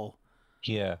at all.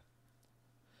 Yeah,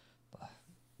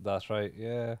 that's right.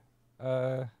 Yeah,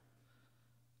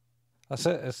 that's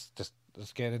it.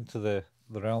 It's getting into the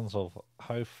realms of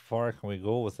how far can we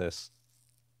go with this.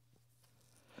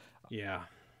 Yeah.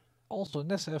 Also, in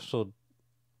this episode,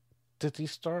 did he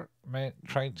start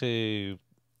trying to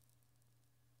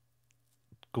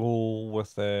go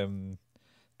with trying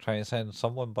to send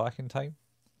someone back in time?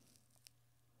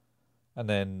 And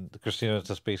then Christina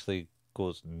just basically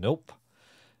goes, "Nope,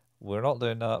 we're not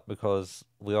doing that because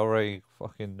we already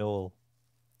fucking know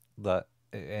that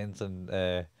it ends in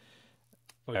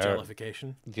Or er,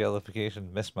 jellification.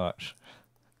 jellification mismatch."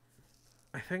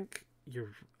 I think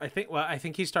you're. I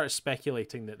think he starts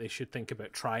speculating that they should think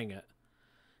about trying it,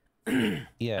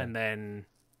 Yeah, and then,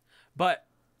 but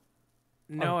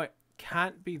no, it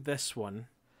can't be this one.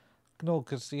 no,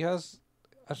 because he has.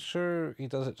 I'm sure he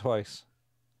does it twice.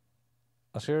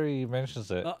 I'm sure he mentions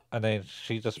it, Well, and then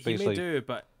she just he may basically. do,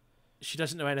 but she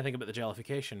doesn't know anything about the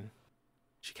jellification.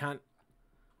 She can't.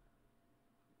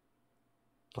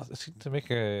 But they seem to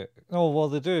make a. No, well,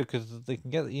 they do because they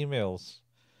can get the emails,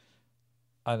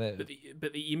 and it.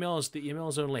 But the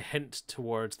emails only hint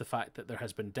towards the fact that there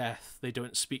has been death. They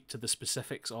don't speak to the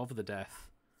specifics of the death.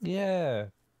 Yeah,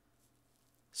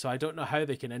 So I don't know how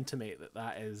they can intimate that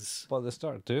that is but they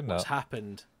start doing what's that.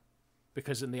 happened,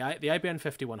 because in the IBN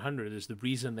 5100 is the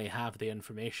reason they have the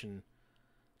information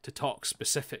to talk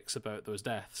specifics about those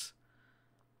deaths.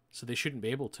 So they shouldn't be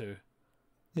able to.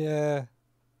 Yeah,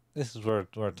 this is where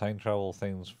time travel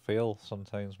things fail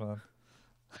sometimes, man.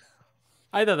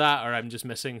 Either that or I'm just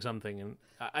missing something, and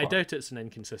I Well, doubt it's an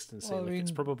inconsistency. well, I Like it's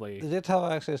mean, probably they did have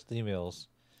access to emails,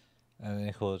 and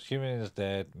they goes, "Human is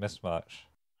dead, mismatch,"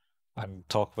 and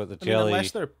talk about the I mean,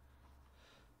 unless they're does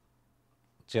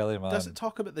it Jellyman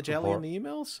talk about the jelly in report. the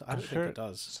emails? I I'm don't think sure, it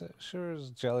does. sure it's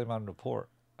Jellyman report.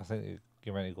 I think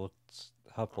you might go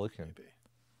have a look in. Maybe.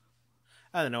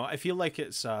 I don't know. I feel like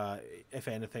it's if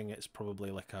anything, it's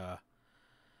probably like a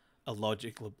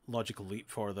logical leap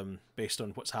for them based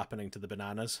on what's happening to the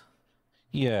bananas.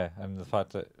 Yeah, and the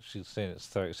fact that she's saying it's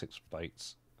 36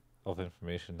 bytes of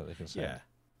information that they can send. Yeah,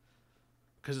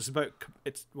 because it's about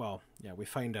it's well, yeah. We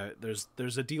find out there's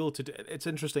a deal to do. It's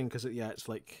interesting because it's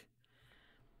like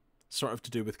sort of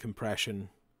to do with compression,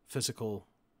 physical,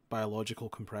 biological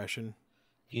compression.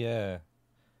 Yeah.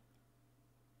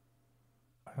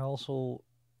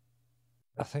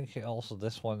 I think it also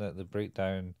this one that they break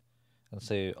down and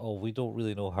say, "Oh, we don't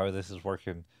really know how this is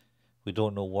working. We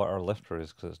don't know what our lifter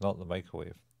is because it's not the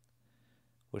microwave,"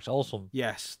 which also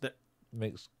Yes, that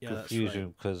makes yeah, that's right.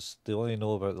 confusion because they only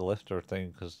know about the lifter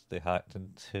thing because they hacked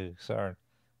into CERN,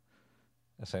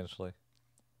 essentially,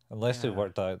 unless they Yeah,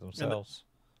 worked that out and themselves.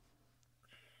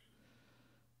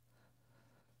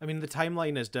 I mean the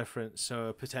timeline is different,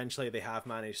 so potentially they have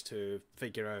managed to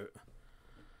figure out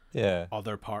Yeah,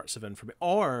 other parts of information.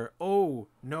 Or oh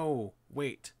no,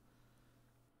 wait,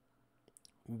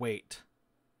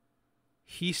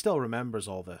 he still remembers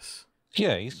all this.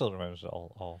 yeah, he still remembers it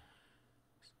all.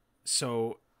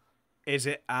 So is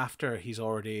it after he's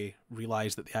already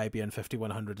realized that the IBN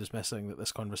 5100 is missing that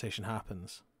this conversation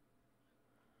happens?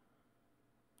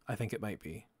 I think it might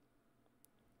be.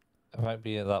 It might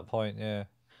be at that point, yeah.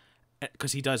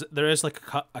 Because he does, there is like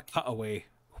a cutaway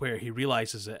where he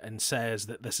realizes it and says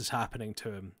that this is happening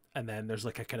to him, and then there's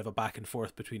like a kind of a back and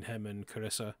forth between him and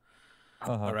Carissa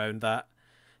Uh-huh. around that.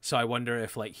 So I wonder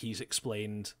if like he's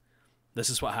explained this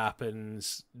is what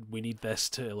happens, we need this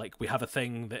to like we have a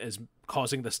thing that is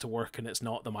causing this to work and it's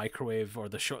not the microwave or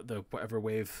the whatever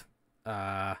wave.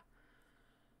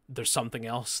 There's something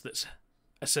else that's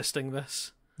assisting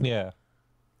this Yeah,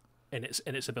 in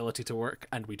its ability to work,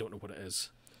 and we don't know what it is.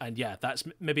 And yeah,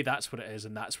 maybe that's what it is,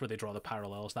 and that's where they draw the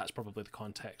parallels. That's probably the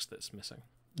context that's missing.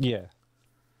 yeah,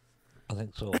 I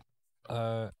think so.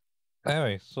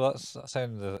 Anyway, so that's the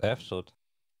end of the episode.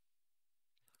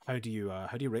 How do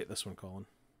you rate this one, Colin?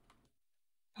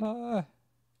 Uh,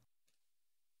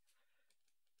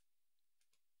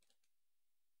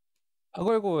 I'm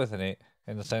gonna go with an 8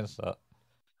 in the sense that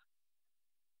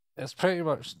it's pretty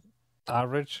much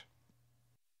average,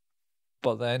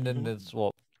 but the ending is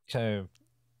what kind of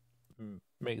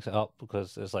makes it up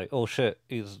because it's like, oh shit,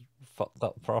 he's fucked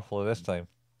up properly this time.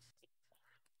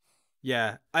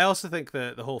 Yeah, I also think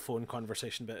the whole phone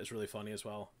conversation bit is really funny as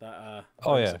well. That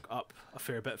Oh brings yeah, it up a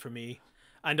fair bit for me,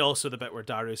 and also the bit where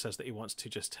Daru says that he wants to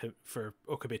just for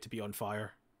Okabe to be on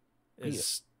fire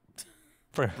is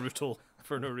for brutal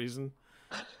for no reason.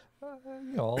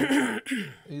 you know,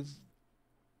 he's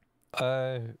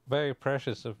very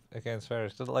precious against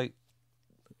Ferris. Doesn't like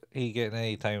he getting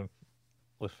any time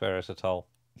with Ferris at all.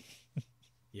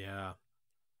 Yeah.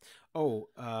 Oh,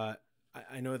 I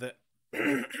know that.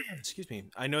 Excuse me.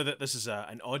 I know that this is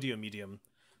an audio medium,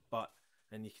 but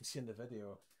and you can see in the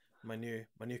video my new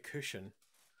cushion.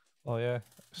 Oh yeah,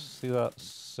 see that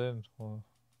soon. Oh.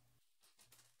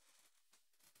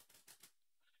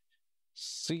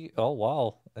 See, oh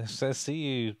wow, it says "See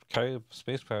you,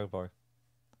 Space Cowboy"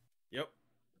 Yep.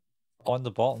 on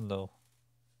the bottom though.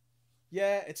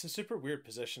 Yeah, it's a super weird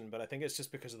position, but I think it's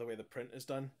just because of the way the print is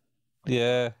done. But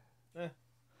Yeah, eh,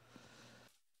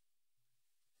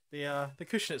 the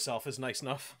cushion itself is nice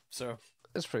enough. So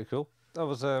it's pretty cool. That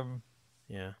was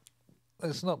yeah.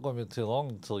 It's not going to be too long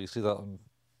until you see that on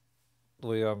the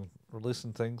way I'm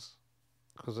releasing things,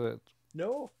 because it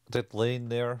No. did Lane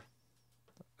there,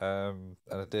 and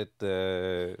I did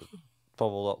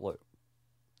Bubble Up like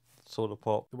Soda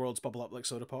Pop The world's bubble up like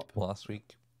soda pop. last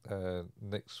week.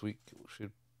 Next week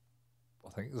should, I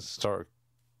think, the start.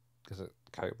 Is it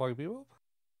Cowboy Bebop?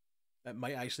 It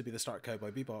might actually be the start of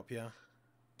Cowboy Bebop. Yeah.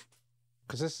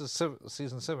 Because this is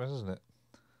season 7, isn't it?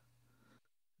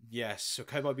 Yes. So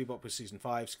Cowboy Bebop was season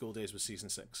 5. School Days was season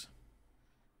 6.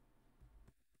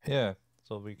 Yeah,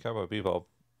 so it'll be Cowboy Bebop,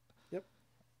 Yep.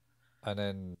 and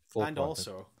then And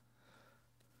also,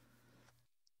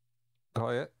 oh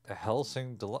yeah, the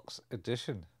Helsing Deluxe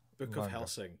Edition Book of manga.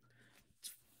 Helsing. It's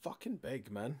fucking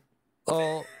big, man.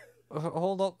 Oh,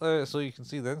 hold up there so you can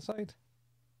see the inside,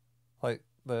 like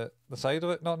the side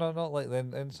of it. No, not like the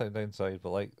inside, but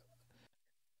like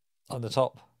on the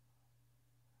top,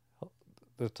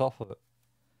 the top of it.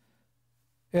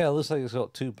 Yeah, it looks like it's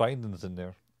got 2 bindings in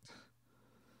there.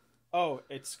 Oh,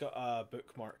 it's got a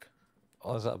bookmark.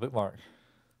 Oh, is that a bookmark?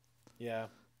 Yeah.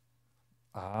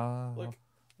 Ah, Look.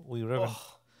 wee ribbon.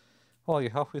 Oh, Oh,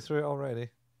 you're halfway through it already.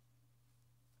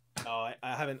 no,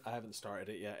 I haven't started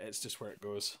it yet. It's just where it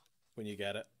goes when you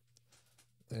get it.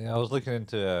 Yeah, I was looking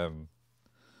into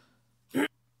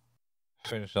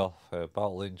finish off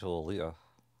Battle Angel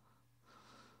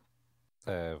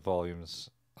Alita volumes.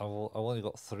 I've only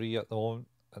got 3 at the moment,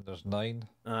 and there's 9.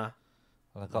 Uh,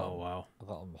 And I got oh wow. I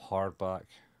got them hardback,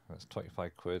 and it's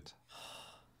 25 quid.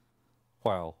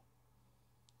 Wow.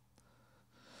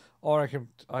 Or I can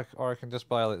just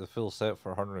buy like the full set for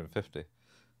 150, and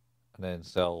then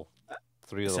sell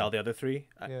 3 of Sell them. the other 3.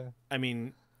 Yeah. I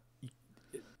mean,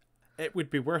 it would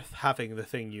be worth having the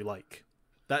thing you like.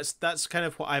 That's kind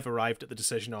of what I've arrived at the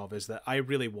decision of, is that I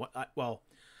really want. Well,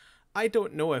 I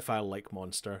don't know if I like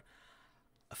Monster.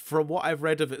 From what I've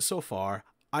read of it so far,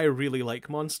 I really like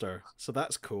Monster, so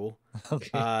that's cool.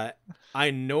 Okay.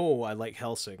 I know I like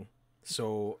Helsing,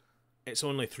 so it's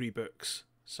only 3 books,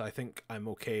 so I think I'm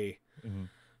okay Mhm.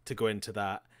 to go into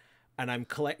that. And I'm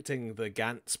collecting the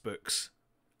Gantz books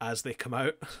as they come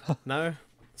out now,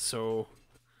 so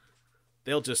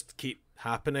they'll just keep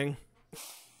happening.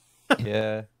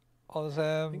 Yeah. Oh, there's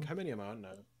I think how many am I on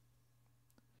now?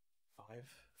 5.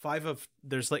 5 of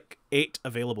there's like 8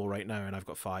 available right now, and I've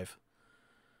got 5.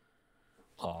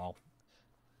 oh.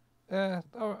 Yeah,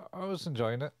 I was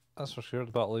enjoying it. That's for sure.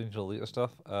 The Battle Angel Alita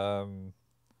stuff.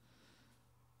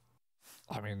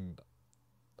 I mean,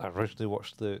 I originally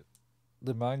watched the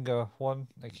manga one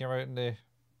that came out in the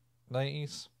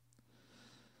 90s.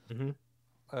 Mm-hmm.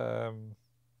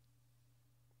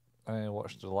 I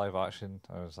watched the live action.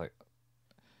 I was like,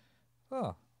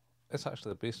 oh, it's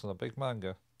actually based on a big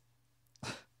manga.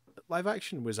 Live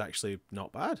action was actually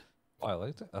not bad. I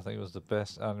liked it. I think it was the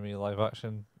best anime live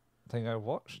action thing I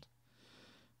watched.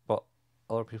 But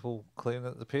other people claim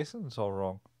that the pacing's all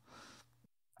wrong.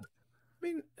 I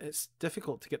mean, it's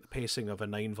difficult to get the pacing of a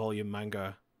 9-volume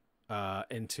manga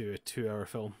into a 2-hour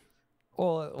film.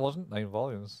 Well, it wasn't 9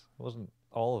 volumes. It wasn't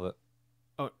all of it.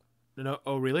 Oh no!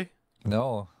 Oh really?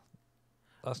 No,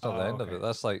 that's not the end of okay. it.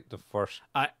 That's like the first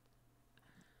I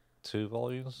 2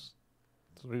 volumes,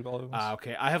 3 volumes.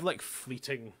 okay. I have like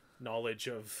fleeting knowledge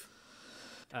of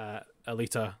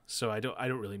Alita, so I don't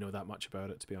really know that much about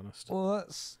it, to be honest. Well,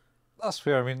 that's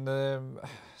fair. I mean,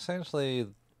 essentially,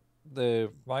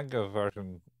 the manga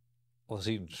version was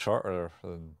even shorter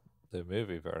than the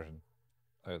movie version.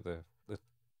 Out the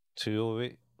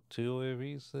 208 two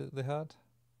OAVs that they had.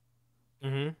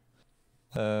 Mm-hmm.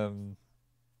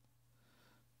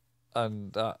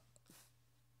 And that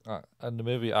and the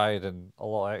movie added in a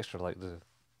lot extra, like the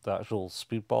actual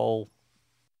speedball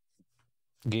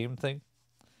game thing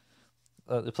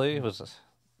that they play was,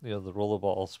 the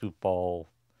rollerball, speedball,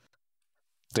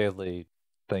 deadly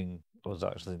thing was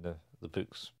actually in the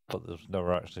books, but it was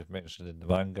never actually mentioned in the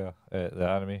manga, the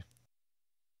anime.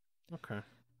 Okay.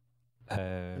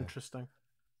 Uh, Interesting.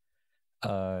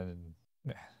 and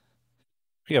yeah.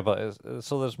 Yeah, but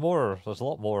so there's more. There's a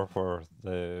lot more for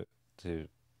the to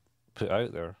put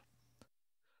out there.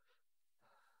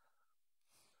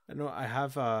 No, I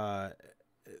have.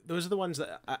 Those are the ones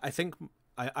that I think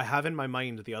I have in my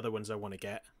mind. The other ones I want to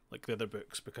get, like the other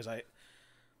books, because I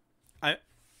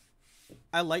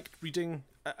I liked reading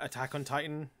Attack on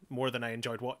Titan more than I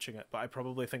enjoyed watching it. But I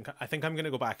think I'm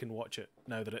gonna go back and watch it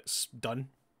now that it's done.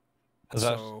 Is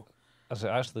that So is it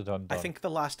actually I done? think the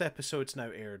last episode's now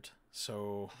aired.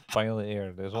 So Finally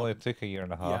aired. It's I'll only took a year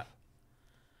and a yeah half.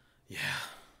 yeah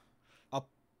I'll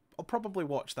I'll probably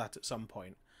watch that at some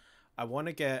point. I want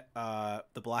to get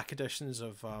the black editions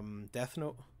of Death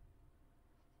Note.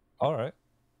 All right.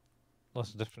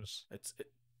 What's the difference?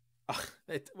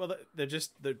 Well, they're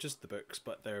just the books,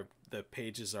 but the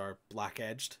pages are black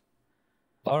edged,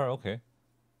 All right. Okay.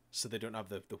 so they don't have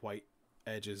the white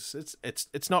edges.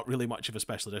 It's not really much of a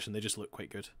special edition. They just look quite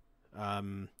good.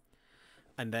 And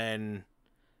then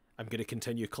I'm gonna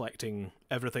continue collecting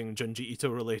everything Junji Ito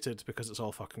related because it's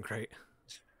all fucking great.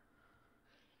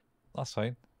 That's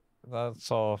fine. That's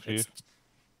all of you.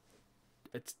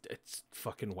 It's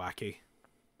fucking wacky.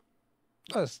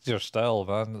 That's your style,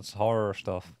 man. It's horror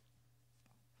stuff.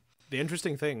 The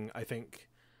interesting thing I think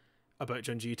about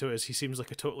Junji Ito is he seems like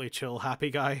a totally chill,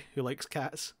 happy guy who likes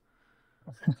cats,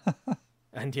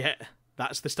 and yet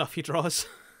that's the stuff he draws.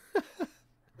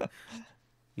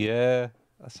 Yeah,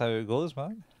 that's how it goes,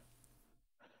 man.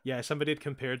 Yeah, somebody had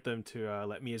compared them to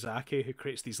like Miyazaki, who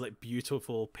creates these like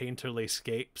beautiful painterly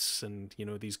scapes and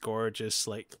these gorgeous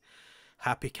like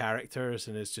happy characters,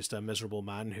 and is just a miserable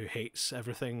man who hates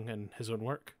everything and his own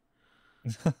work.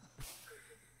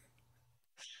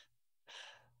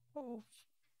 Oh,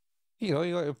 you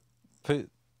got to put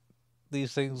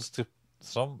these things to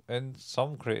some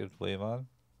creative way, man.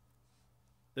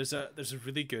 There's a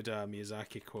really good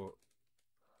Miyazaki quote.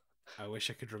 I wish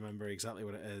I could remember exactly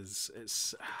what it is.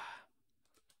 It's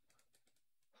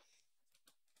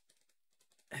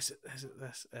is it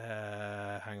this?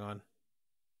 Hang on.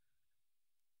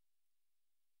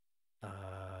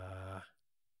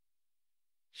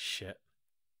 Shit.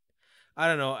 I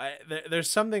don't know. There's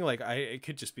something like it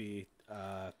could just be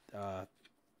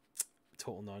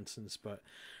total nonsense, but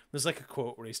there's like a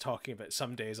quote where he's talking about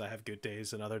some days I have good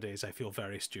days and other days I feel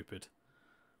very stupid.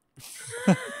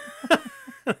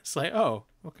 It's like, oh,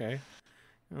 okay.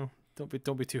 Oh,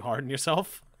 don't be too hard on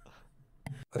yourself.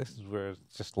 This is where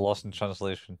it's just lost in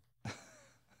translation.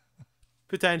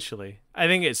 Potentially, I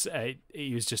think it's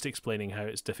he was just explaining how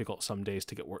it's difficult some days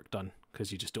to get work done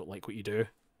because you just don't like what you do,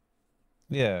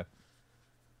 Yeah,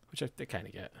 which I kind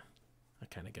of get. I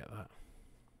kind of get that.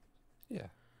 yeah.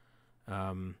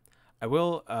 I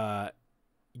will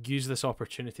use this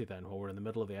opportunity then while we're in the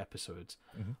middle of the episodes.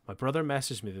 Mm-hmm. My brother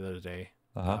messaged me the other day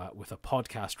with a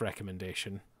podcast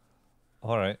recommendation.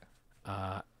 All right.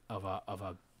 Of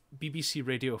a BBC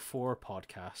Radio 4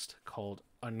 podcast called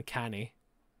Uncanny.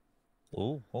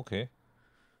 Oh, okay.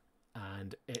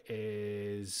 And it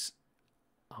is,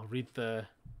 I'll read the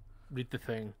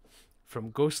thing.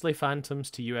 From ghostly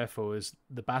phantoms to UFOs,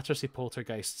 the Battersea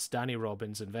Poltergeist's Danny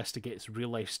Robbins investigates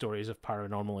real-life stories of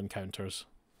paranormal encounters.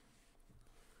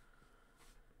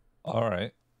 All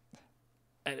right.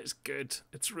 And it's good.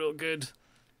 It's real good.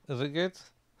 Is it good?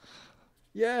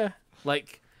 Yeah.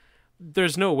 Like,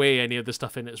 there's no way any of the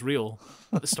stuff in it's real.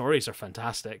 The stories are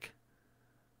fantastic.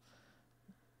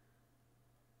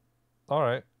 All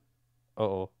right.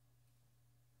 Uh-oh.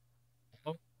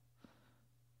 Oh.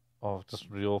 Oh, I've just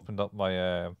reopened up my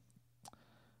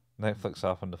Netflix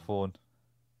app on the phone.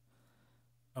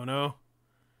 Oh no.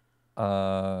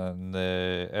 And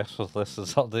the episode list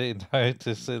is updated now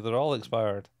to say they're all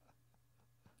expired.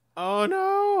 Oh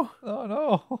no. Oh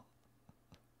no.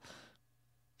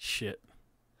 Shit.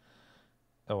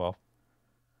 Oh well.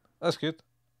 That's good.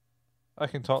 I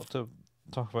can talk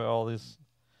about all these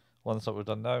ones that we've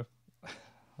done now.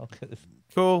 I'll get it.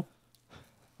 Cool.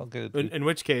 I'll get it. In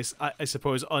which case, I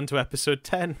suppose on to episode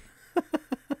 10.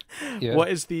 Yeah. What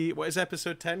is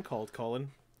episode 10 called, Colin?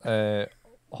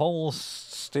 Whole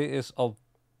status of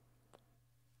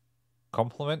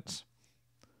complements.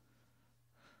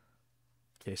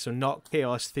 Okay, so not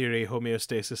chaos theory,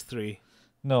 homeostasis 3.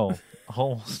 No,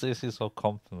 whole status of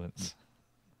complements.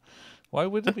 Why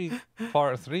would it be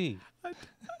part 3?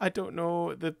 I don't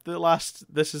know.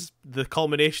 This is the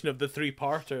culmination of the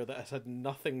 3-parter that has had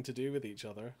nothing to do with each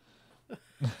other.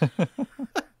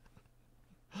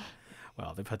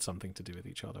 Well, they've had something to do with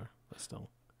each other, but still.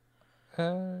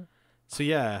 So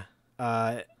yeah,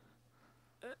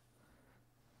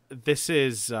 this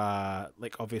is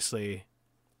like obviously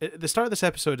the start of this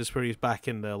episode is where he's back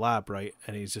in the lab, right?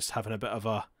 And he's just having a bit of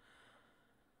a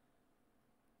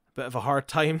bit of a hard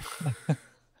time,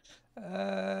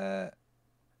 Uh,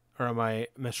 or am I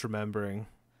misremembering?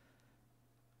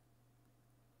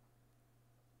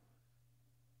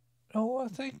 no, I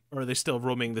think Or are they still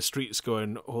roaming the streets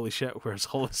going, holy shit, where's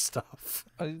all this stuff?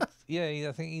 I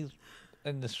think he's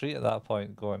in the street at that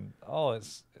point, going, "Oh,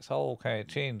 it's all kind of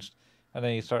changed," and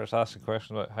then he starts asking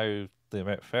questions about how they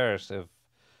met Ferris, if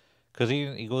because he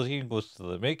even goes to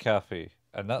the maid cafe,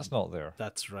 and that's not there.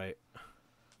 That's right.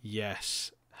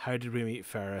 Yes. How did we meet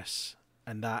Ferris?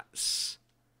 And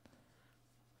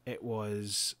it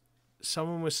was,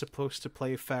 someone was supposed to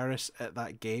play Ferris at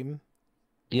that game.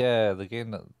 Yeah, the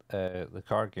game that the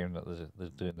card game that they're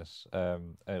doing this,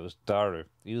 and it was Daru.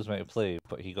 He was meant to play,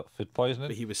 but he got food poisoning,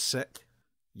 But he was sick.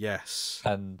 Yes.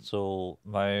 and so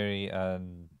Mary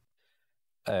and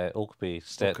Okabe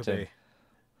stepped in, Okabe.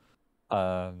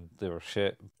 and they were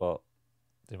shit, but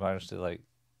they managed to like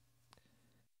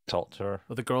talk to her.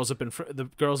 Well, the girls have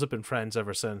been friends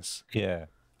ever since. Yeah,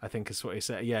 I think is what he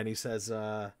said. Yeah, and he says,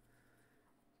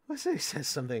 what's it? He says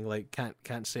something like,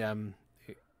 can't say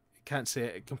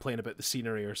it, complain about the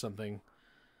scenery or something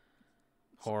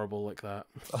horrible like that.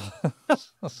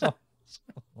 something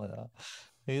like that.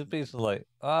 He's basically like,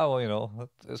 well,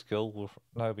 it's cool. We've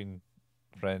now been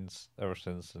friends ever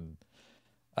since, and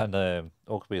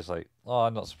Okabe's like, oh,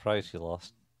 I'm not surprised you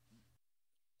lost.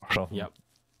 Or something. Yep.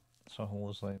 Something along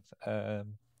those lines.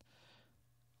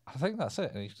 I think that's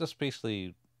it. And he just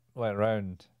basically went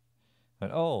around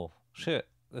and, oh shit,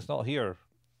 it's not here.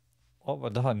 What have I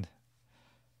done?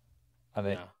 And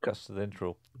then cuts to the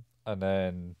intro, and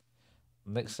then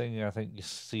next thing I think you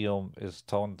see him is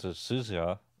talking to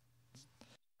Suzuha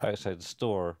outside the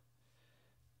store,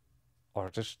 or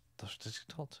does he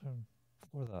talk to him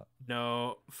before that?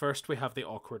 No, first we have the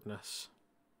awkwardness.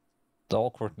 The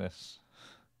awkwardness.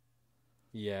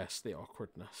 Yes, the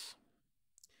awkwardness.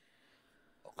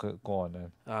 Okay, go on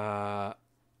then.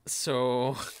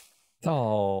 So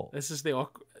No. this is the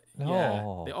awkward.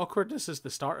 No. Yeah, the awkwardness is the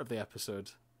start of the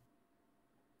episode.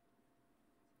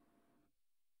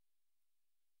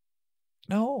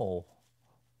 No.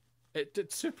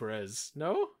 It super is.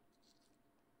 No?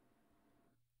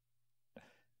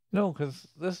 No, because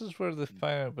this is where they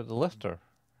find out about the lifter.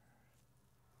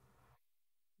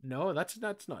 No, that's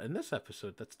not in this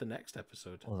episode. That's the next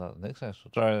episode. Oh, that next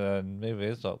episode. Sorry, then maybe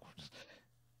it's awkward.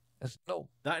 It's no.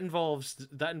 That involves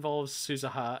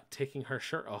Suzuha taking her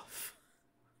shirt off,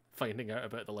 finding out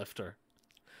about the lifter.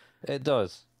 It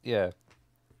does, yeah.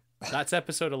 That's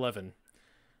episode 11.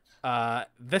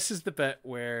 This is the bit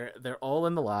where they're all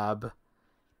in the lab,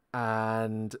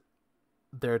 and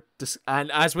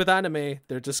and as with anime,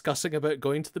 they're discussing about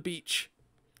going to the beach,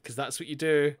 because that's what you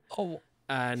do. Oh.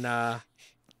 And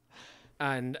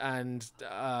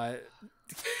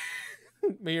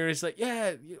Mira's like,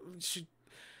 yeah, you should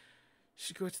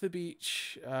go to the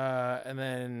beach. And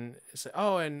then it's like,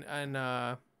 oh, and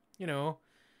you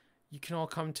can all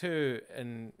come too.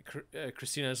 And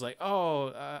Christina's like,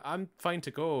 oh, I'm fine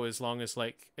to go as long as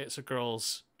like it's a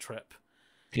girls' trip.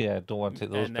 Yeah, don't want to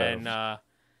take those. And then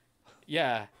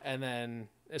yeah, and then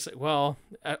it's like, well,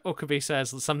 Okabe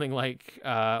says something like,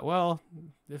 well,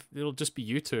 if it'll just be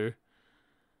you two.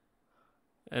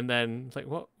 And then it's like,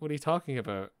 what are you talking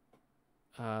about?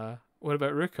 What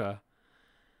about Ruka?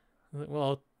 I'm like,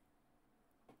 well,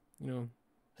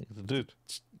 He's a dude.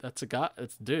 that's a guy.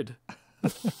 It's a dude.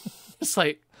 It's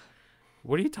like,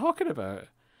 what are you talking about?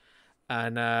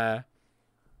 And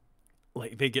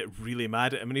like they get really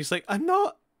mad at him, and he's like, I'm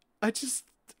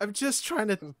just trying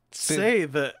to say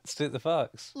that. State the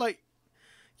facts. Like,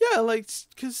 yeah, like,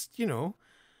 because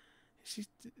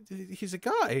he's a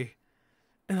guy.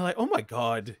 And they're like, oh my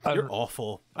god, you're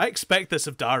awful. I expect this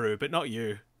of Daru, but not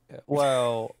you.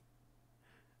 Well,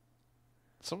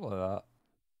 something like that.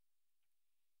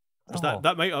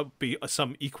 That might be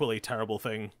some equally terrible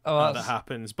thing that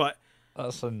happens, but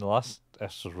that's in the last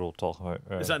episode we'll talk about.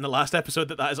 Is that in the last episode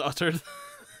that is uttered?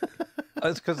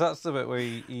 It's because that's the bit where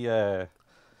he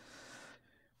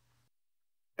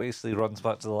basically runs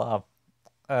back to the lab.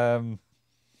 Oh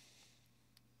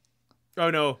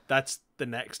no, that's the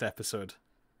next episode.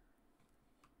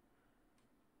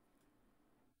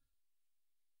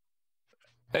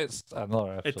 It's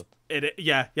another episode.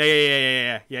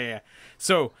 Yeah.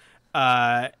 So,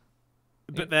 but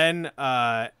then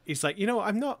he's like,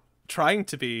 I'm not trying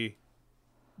to be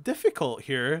difficult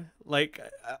here. Like,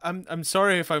 I'm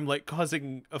sorry if I'm like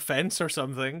causing offense or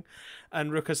something.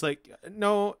 And Ruka's like,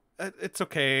 no, it's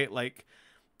okay. Like,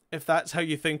 if that's how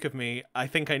you think of me, I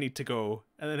think I need to go.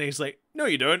 And then he's like, no,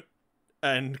 you don't.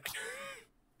 And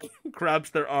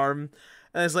grabs their arm.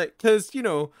 And it's like, because,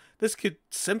 this could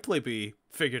simply be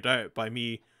figured out by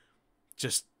me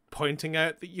just pointing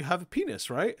out that you have a penis,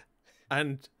 right?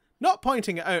 And not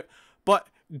pointing it out, but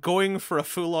going for a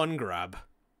full-on grab.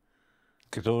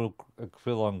 Full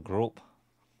on grope.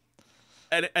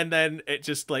 And then it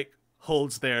just like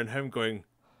holds there, and him going,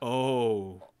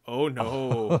 oh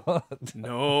no,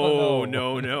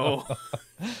 no.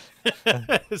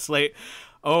 It's like,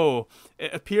 oh,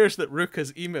 it appears that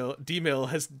Ruka's D-mail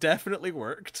has definitely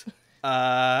worked,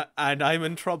 and I'm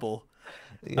in trouble.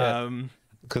 Yeah.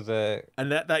 Because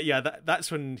and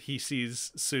that's when he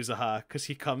sees Suzuha, because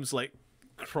he comes like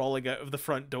crawling out of the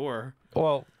front door.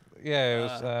 well, yeah, it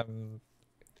was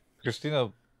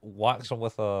Christina whacks him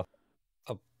with a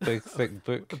big thick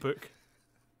book. The book.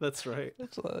 That's right.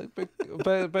 It's like big,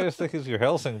 about as thick as your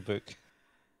Helsing book.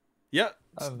 Yep.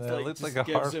 And Like, looks like just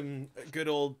a gives hard him a good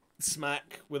old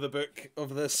smack with a book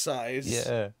of this size.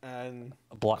 Yeah. And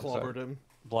blacks clobbered out. him.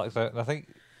 Blacks out, and I think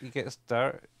he gets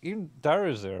even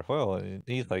Dara's there as well, and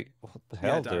he's like, "What the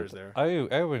hell, Yeah, dude? Dara's there.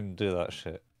 I wouldn't do that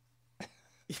shit."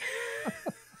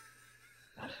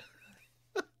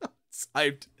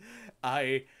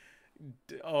 I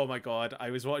oh my god, I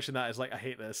was watching that. I was like, I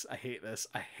hate this. I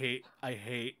hate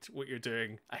what you're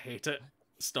doing. I hate it.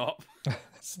 Stop.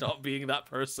 Stop being that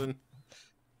person.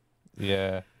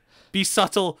 Yeah. Be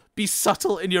subtle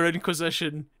in your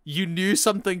inquisition. You knew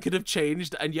something could have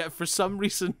changed, and yet for some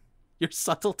reason your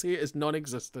subtlety is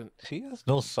non-existent. She has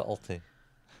no subtlety.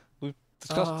 We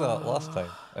discussed that last time,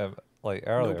 like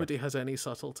earlier. Nobody has any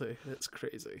subtlety. It's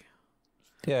crazy.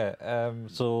 Yeah.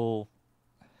 So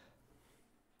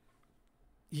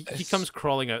he comes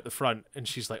crawling out the front, and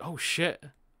she's like, "Oh shit,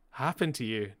 happened to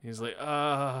you?" And he's like,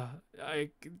 I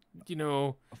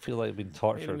feel like I've been made a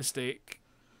tortured. mistake.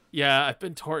 Yeah, I've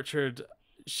been tortured.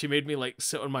 She made me like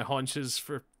sit on my haunches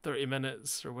for 30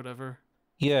 minutes or whatever.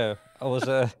 Yeah, I was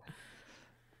it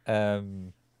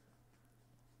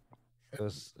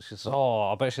was. She said,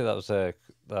 "Oh, I bet you that was that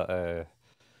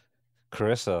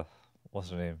Carissa. What's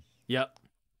her name?" Yep.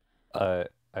 I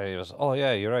was. Oh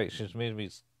yeah, you're right. She's made me.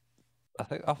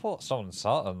 I thought someone sat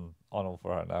on him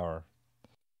for an hour.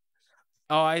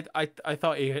 Oh, I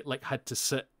thought he like had to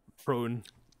sit prone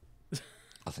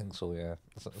I think so. Yeah.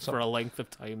 for a length of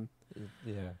time.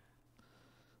 Yeah.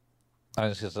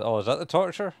 And she said, "Oh, is that the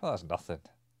torture? That's nothing."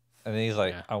 And he's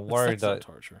like, Yeah, "I'm worried that's not that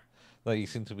torture. you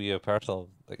seem to be a personal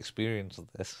experience of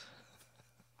this."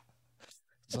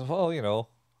 So, well,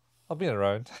 I've been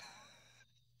around.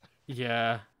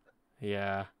 Yeah,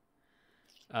 yeah.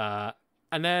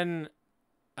 And then,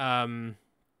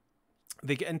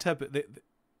 they get into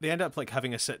they end up like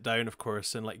having a sit down, of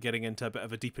course, and like getting into a bit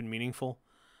of a deep and meaningful,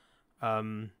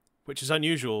 which is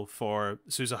unusual for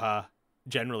Suzuha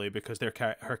generally, because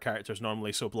her character is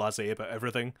normally so blasé about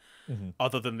everything,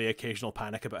 other than the occasional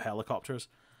panic about helicopters.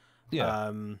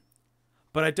 Yeah.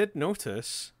 But I did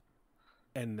notice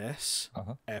in this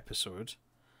Uh-huh. episode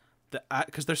that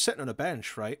because they're sitting on a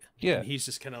bench, right? Yeah. And he's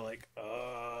just kind of like,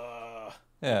 Yeah.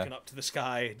 looking up to the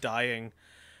sky, dying,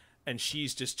 and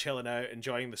she's just chilling out,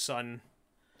 enjoying the sun.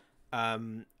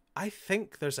 I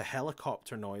think there's a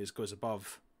helicopter noise goes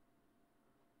above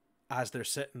as they're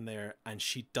sitting there, and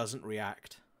she doesn't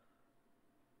react.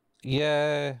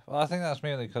 Yeah. Well, I think that's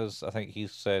mainly because I think he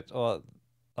said, "Oh,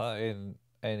 in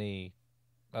any,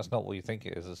 that's not what you think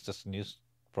it is. It's just a news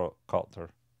copter."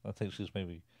 I think she's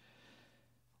maybe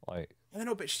like. I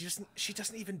know, but she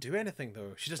doesn't even do anything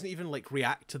though. She doesn't even like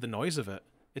react to the noise of it.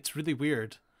 It's really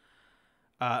weird.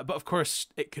 But of course,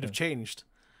 it could have changed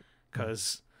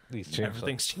because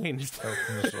everything's changed.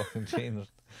 Everything's fucking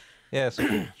changed. Yeah, so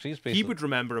she's basically. He would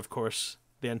remember, of course,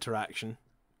 the interaction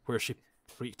where she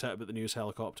freaked out about the news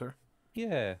helicopter.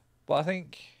 Yeah, but I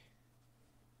think.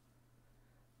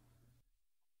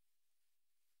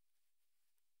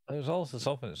 There's also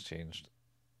something that's changed.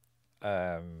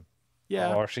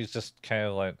 Yeah. Or she's just kind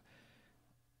of like,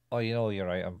 "Oh, you're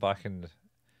right. I'm back in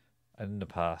the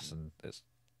past, and it's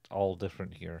all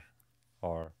different here."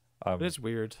 Or It is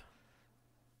weird.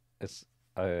 it's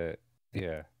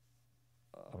yeah.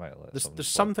 I might let There's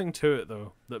something to it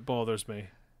though that bothers me,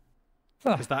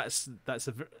 because that's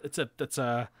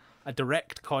a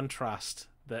direct contrast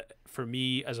that for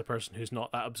me as a person who's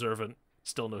not that observant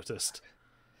still noticed.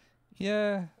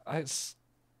 Yeah, it's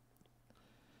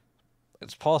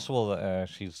possible that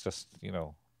she's just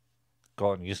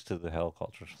gotten used to the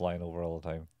helicopters flying over all the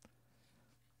time.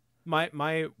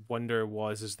 My wonder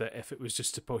is that if it was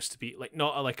just supposed to be like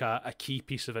not a key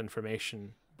piece of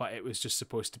information, but it was just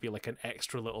supposed to be like an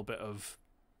extra little bit of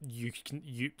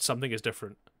something is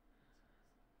different.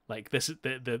 Like this,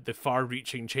 the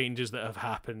far-reaching changes that have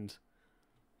happened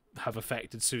have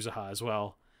affected Suzuha as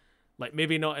well. Like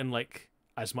maybe not in like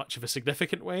as much of a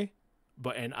significant way,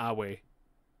 but in a way.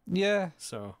 Yeah,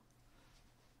 So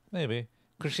maybe.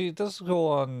 Because she does go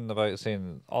on about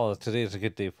saying, "Oh, today's a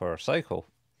good day for a cycle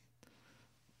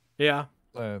yeah,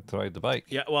 to ride the bike."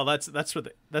 yeah. Well, that's what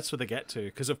they get to,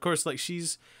 because of course, like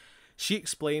she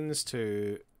explains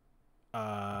to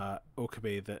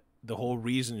Okabe that the whole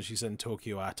reason she's in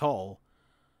Tokyo at all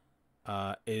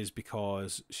is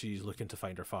because she's looking to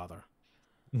find her father.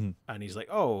 Mhm. And he's like,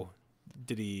 "Oh,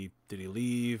 did he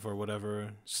leave or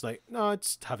whatever?" It's like, "No, I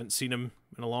just haven't seen him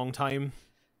in a long time."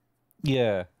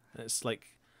 Yeah, And it's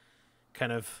like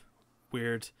kind of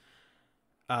weird.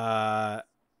 Uh,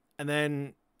 and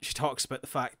then she talks about the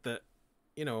fact that,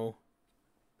 you know,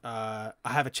 I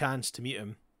have a chance to meet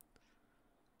him.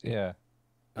 yeah.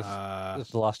 It's Uh,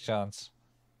 it's the last chance.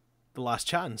 the last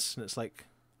chance, and it's like,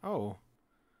 oh,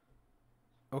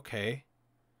 okay.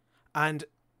 And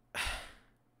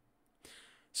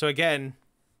so again,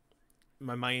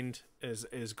 my mind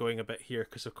is going a bit here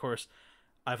because, of course,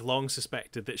 I've long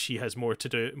suspected that she has more to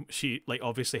do. She like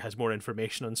obviously has more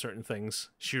information on certain things.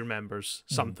 She remembers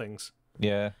some things,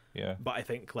 Yeah, yeah, but I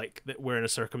think like that we're in a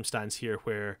circumstance here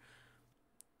where,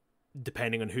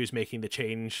 depending on who's making the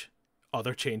change,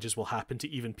 other changes will happen to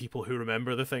even people who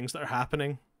remember the things that are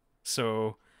happening.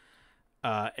 So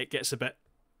it gets a bit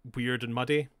weird and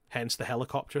muddy. Hence the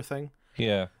helicopter thing.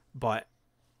 yeah. But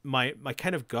my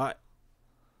kind of gut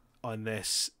on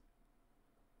this,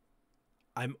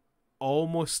 I'm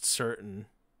almost certain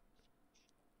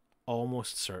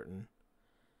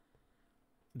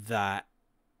that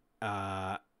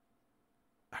uh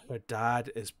her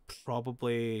dad is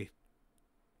probably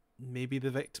maybe the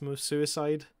victim of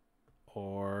suicide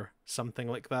or something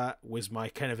like that, was my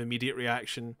kind of immediate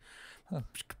reaction. Huh.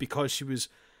 Because she was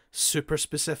super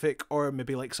specific, or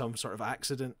maybe like some sort of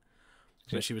accident.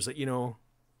 Yeah. But she was like,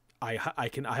 I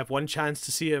have one chance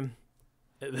to see him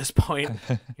at this point.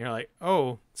 You're like,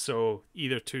 oh, so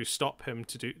either to stop him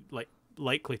to do like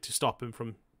likely to stop him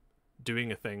from doing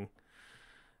a thing,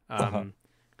 Uh-huh.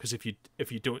 because if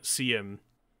you don't see him,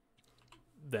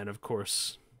 then of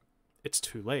course it's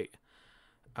too late.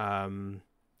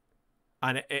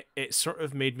 And it sort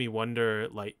of made me wonder,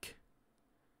 like,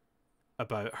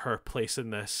 about her place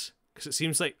in this, because it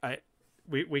seems like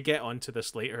we get onto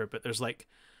this later, but there's like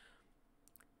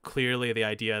clearly the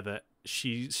idea that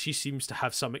she seems to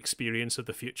have some experience of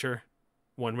the future,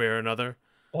 one way or another.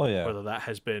 Oh yeah, Whether that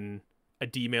has been a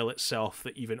D-mail itself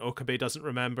that even Okabe doesn't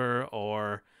remember,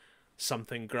 or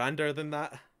something grander than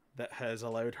that that has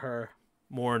allowed her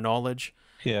more knowledge.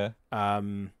 yeah.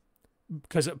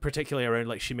 Because particularly around,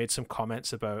 like, she made some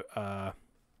comments about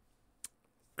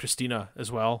Christina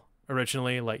as well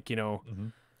originally, like, Mm-hmm.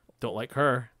 don't like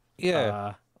her. Yeah.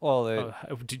 Uh, Well,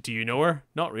 do you know her?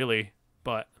 Not really,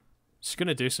 but she's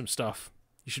gonna do some stuff.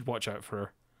 You should watch out for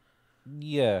her.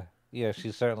 yeah, yeah.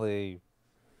 She certainly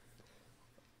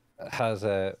has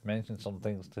mentioned some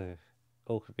things to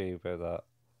Okabe about that,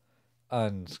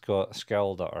 and got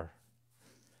scowled at her.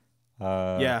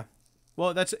 Yeah.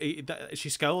 Well, she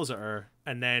scowls at her,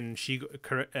 and then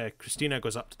Christina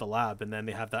goes up to the lab, and then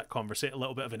they have that conversation, a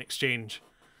little bit of an exchange,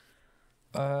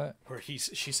 Uh, where she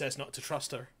says not to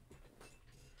trust her.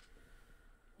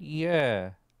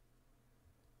 yeah,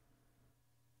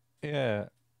 yeah.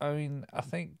 I mean, I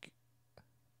think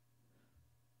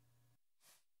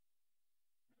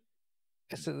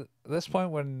it's at this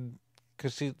point when,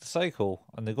 because see the cycle,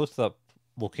 and they go to that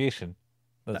location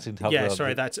that seemed to have Yeah,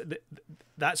 sorry, the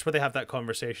that's where they have that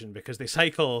conversation, because they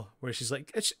cycle, where she's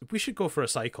like, we should go for a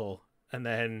cycle, and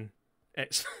then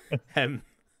it's him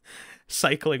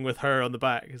cycling with her on the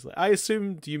back. He's like, I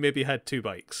assumed you maybe had two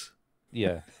bikes.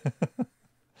 yeah.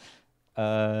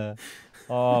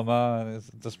 Oh man,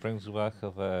 this brings me back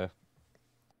of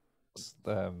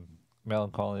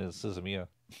melancholy and Suzumiya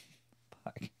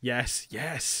back.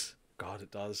 Yes. God,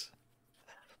 it does.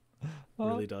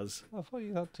 Really does. I thought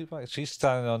you had two backs. She's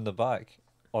standing on the back,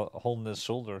 holding his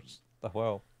shoulders as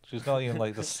well. She's not even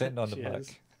like just sitting on the She back.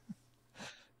 is.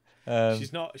 Um,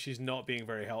 She's not being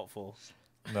very helpful.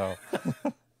 no.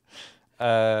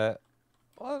 I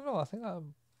don't know. I think that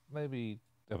may be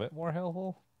a bit more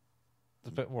helpful,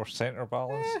 a bit more center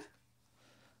balance,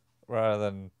 rather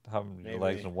than having your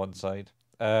legs Maybe. on one side.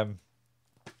 So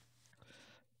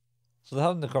they're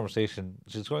having the conversation.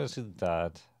 She's going to see the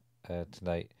dad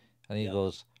tonight, and he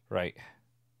goes, right,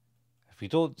 if you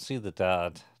don't see the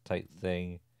dad type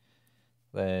thing,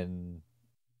 then,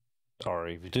 or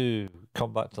if you do,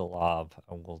 come back to the lab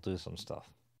and we'll do some stuff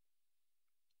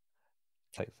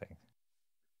type thing.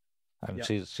 And Yep.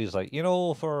 she's like,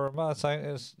 for a mad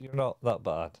scientist, you're not that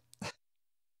bad.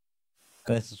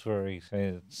 And this is where he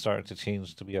kind of started to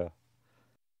change to be a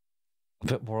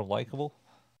bit more likable.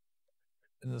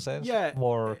 in a sense, Yeah,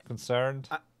 more concerned.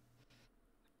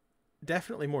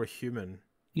 definitely more human.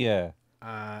 Yeah,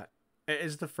 Uh, it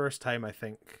is the first time, I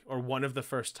think, or one of the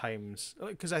first times,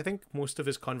 because I think most of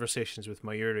his conversations with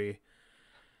Mayuri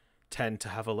tend to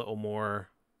have a little more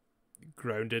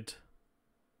grounded,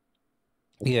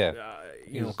 yeah.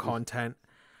 He's content.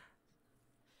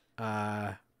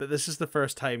 But this is the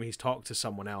first time he's talked to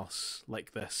someone else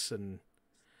like this, and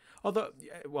although,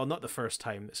 well, not the first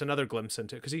time. It's another glimpse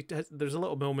into it because there's a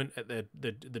little moment at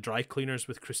the dry cleaners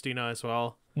with Christina as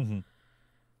well, mhm.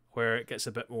 where it gets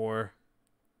a bit more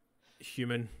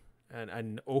human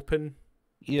and open.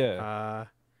 Yeah,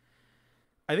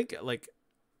 I think like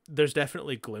there's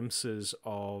definitely glimpses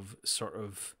of sort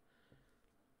of.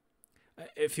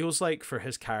 It feels like for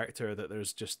his character that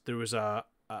there was a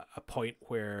point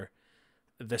where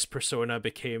this persona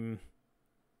became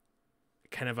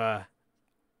kind of a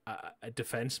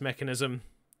defense mechanism,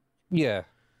 yeah.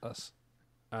 That's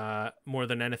more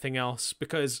than anything else,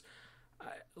 because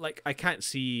I can't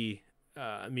see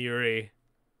Miuri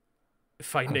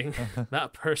finding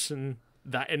that person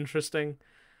that interesting.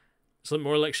 It's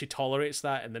more like she tolerates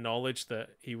that in the knowledge that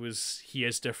he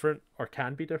is different or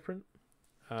can be different.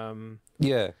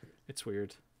 yeah. It's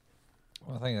weird.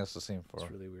 I think that's the same It's for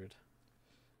really weird.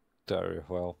 Daru as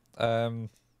well.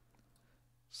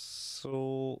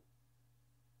 So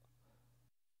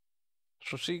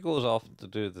so she goes off to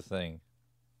do the thing,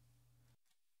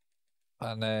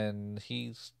 and then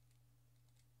is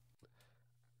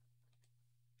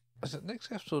it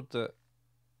next episode that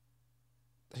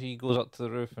he goes up to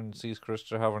the roof and sees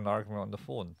Krista having an argument on the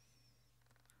phone?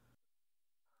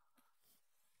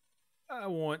 I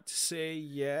want to say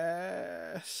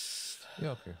yes. Yeah,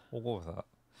 okay, we'll go with that.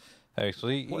 Anyway, so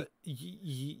What?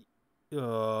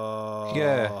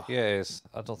 yeah, it is.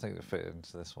 I don't think they fit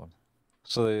into this one.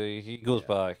 So he goes Yeah.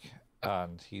 back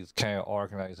and he's kind of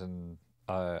organizing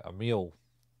a meal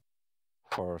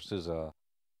for Souza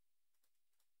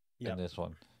in this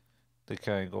one. They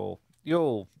kind of go,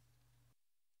 yo,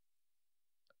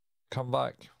 come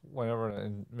back whenever,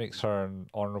 and makes her an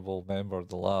honorable member of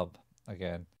the lab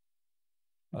again.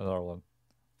 Another one.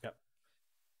 Yep.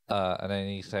 And then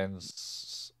he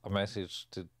sends a message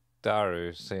to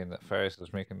Daru saying that Ferris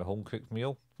is making the home cooked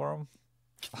meal for him.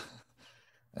 And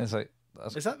it's like,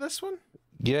 Is that this one?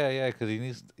 yeah,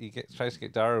 because tries to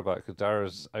get Daru back because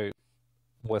Daru's out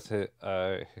with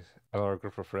another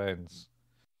group of friends.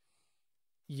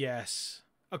 Yes.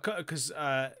 Because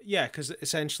because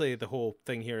essentially the whole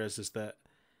thing here is that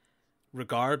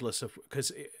regardless of,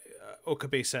 because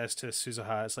Okabe says to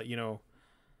Suzuha, it's like,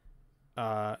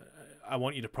 I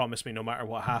want you to promise me no matter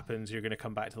what happens, you're going to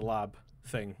come back to the lab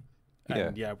thing.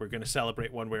 And we're going to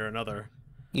celebrate one way or another.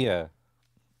 Yeah.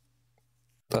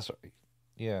 That's right.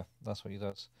 Yeah, that's what he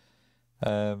does.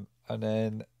 And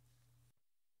then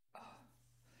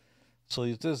so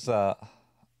he does that.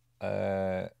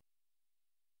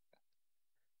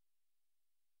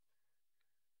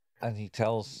 And he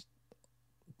tells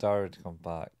Daru to come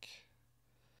back.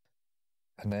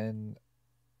 And then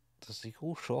does he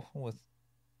go shopping with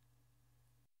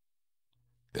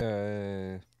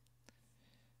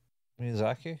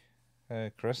Miyazaki?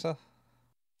 Carissa?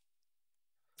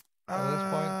 At this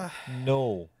point?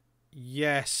 No.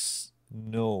 Yes.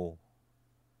 No.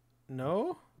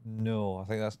 No? No. I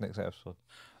think that's next episode.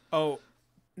 Oh,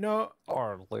 no.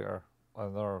 Or later.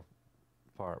 Another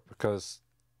part. Because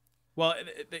Well,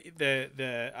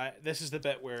 this is the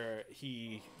bit where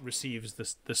he receives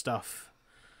the stuff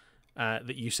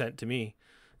that you sent to me.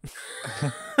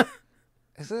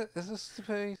 Is this the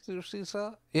way he receives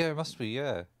that? Yeah, it must be,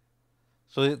 yeah.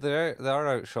 So they are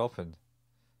out shopping.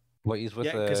 But he's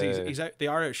with because he's out. They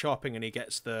are out shopping, and he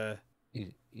gets the.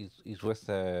 He's with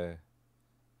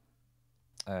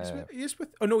He's with.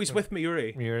 Oh no, he's with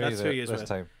Miuri. That's who he is this with.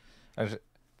 time.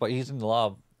 But he's in the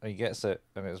lab and he gets it,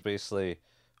 and it's basically,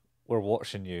 we're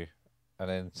watching you, and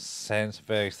then sends a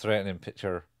very threatening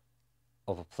picture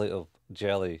of a plate of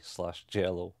jelly /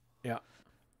 jello. Yeah,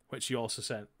 which you also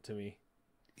sent to me.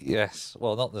 Yes,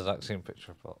 well, not the exact same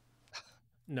picture, but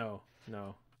No.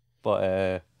 But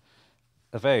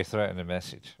a very threatening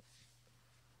message.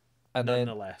 And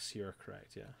nonetheless, you're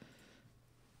correct. Yeah.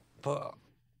 But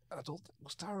I don't think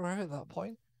was Daru out at that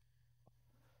point,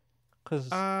 because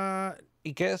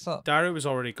he gets that. Daru was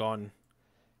already gone.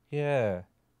 Yeah.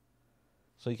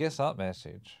 So he gets that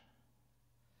message.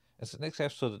 It's the next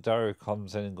episode that Daru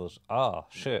comes in and goes, "Ah,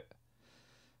 shit.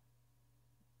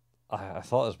 I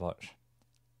thought as much."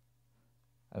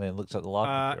 And then looks at the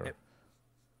lab computer.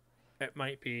 It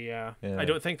might be. I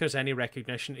don't think there's any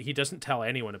recognition. He doesn't tell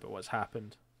anyone about what's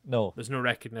happened. No, There's no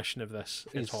recognition of this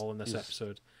at all in this he's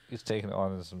episode. he's taking it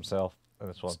on as himself in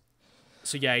this one.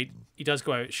 So yeah, he does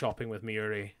go out shopping with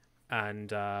Miuri, and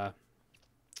then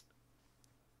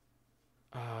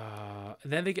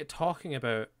they get talking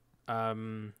about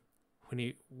when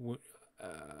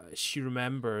she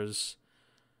remembers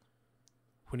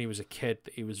when he was a kid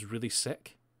that he was really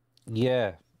sick.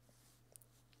 Yeah.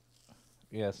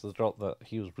 Yeah, so they dropped that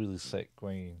he was really sick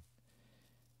when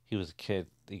he was a kid.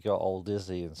 He got all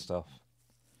dizzy and stuff.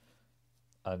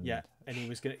 And yeah, and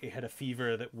he had a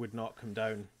fever that would not come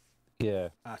down. Yeah.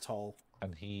 At all.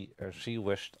 And she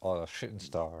wished on a shooting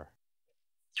star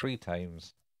 3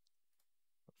 times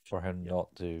for him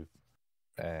not to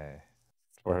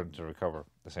for him to recover,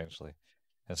 essentially.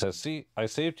 And says, "See, I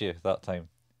saved you that time."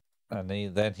 And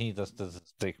then he just does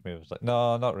his dick move. It's like,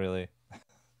 no, not really.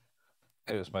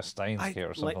 It was my Steins kit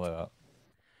or something like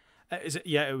that. Is it?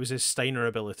 Yeah, it was his Steiner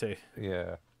ability.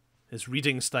 Yeah. His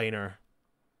reading Steiner.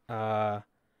 I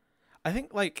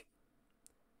think, like,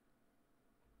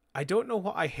 I don't know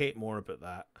what I hate more about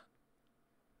that.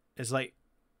 It's like,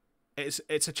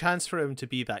 it's a chance for him to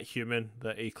be that human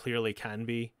that he clearly can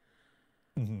be.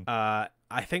 Mm-hmm.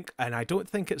 I think, and I don't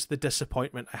think it's the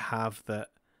disappointment I have that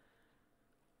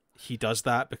he does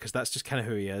that, because that's just kind of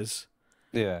who he is.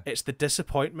 Yeah. It's the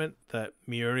disappointment that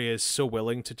Miuri is so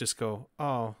willing to just go,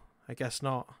 oh, I guess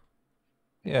not.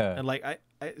 Yeah. And like,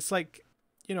 it's like,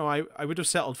 you know, I would have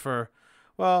settled for,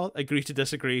 well, agree to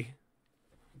disagree.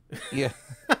 Yeah.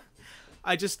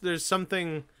 There's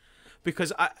something,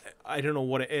 because I don't know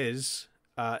what it is.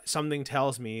 Something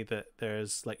tells me that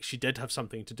there's, like, she did have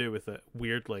something to do with it,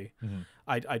 weirdly. Mm-hmm.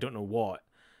 I don't know what,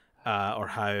 or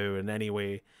how in any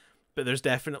way, but there's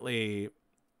definitely,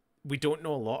 we don't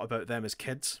know a lot about them as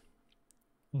kids.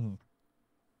 Mm-hmm.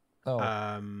 Oh.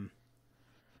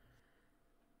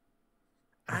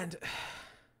 And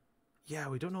yeah,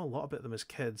 we don't know a lot about them as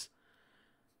kids.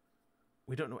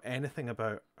 We don't know anything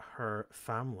about her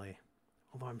family,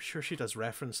 although I'm sure she does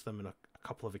reference them in a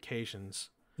couple of occasions.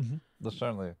 Mm-hmm. There's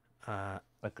certainly a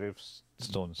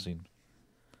gravestone scene.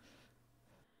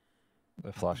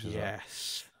 It flashes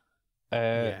yes. up.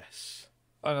 Yes.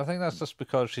 And I think that's just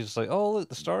because she's like, "Oh, look,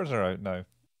 the stars are out now,"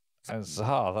 and it's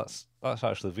that's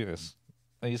actually Venus.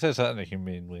 And he says that in a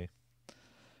humane way.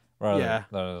 Rather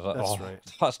than like, that's oh, right.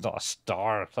 That's not a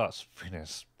star. That's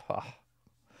Venus.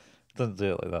 Doesn't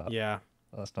do it like that. Yeah.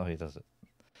 That's not how he does it.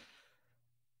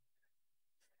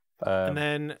 And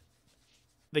then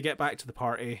they get back to the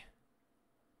party.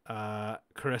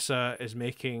 Carissa is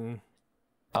making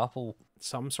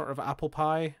some sort of apple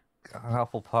pie. An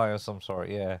apple pie of some sort,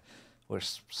 yeah,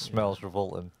 which smells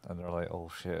revolting, and they're like,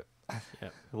 "Oh shit,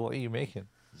 what are you making?"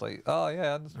 It's like, "Oh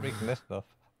yeah, I'm just making this stuff."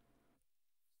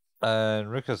 And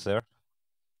Ruka's there.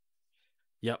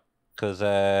 Yep. Because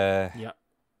yep.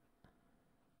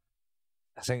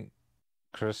 I think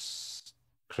Chris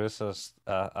has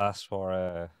asked for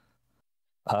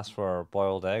a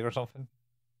boiled egg or something,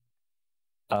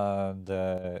 and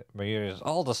Mayuri's,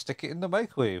 "I'll just stick it in the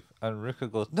microwave," and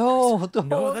Ruka goes, "No, don't.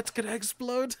 No, that's gonna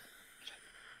explode."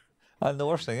 And the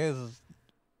worst thing is,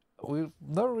 we've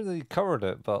never really covered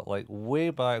it, but like way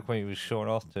back when he was showing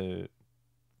off to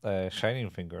Shining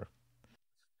Finger.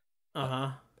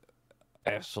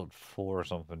 Episode 4 or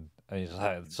something, and he's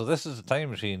like, "So this is a time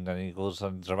machine," and he goes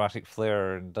on dramatic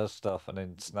flair and does stuff, and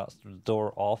then snaps the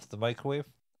door off the microwave.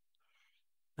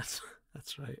 That's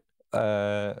right.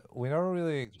 We never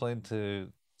really explained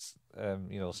to,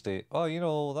 state,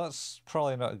 "Oh, that's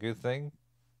probably not a good thing."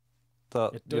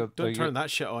 That don't turn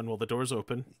that shit on while the door's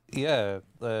open. Yeah,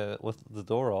 with the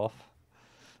door off,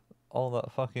 all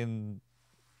that fucking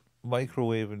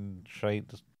microwave and shite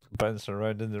just bouncing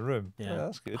around in the room. Yeah,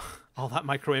 that's good. All that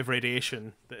microwave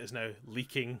radiation that is now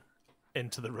leaking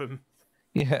into the room.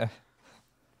 Yeah.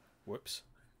 Whoops.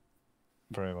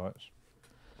 Pretty much.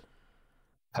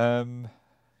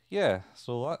 Yeah,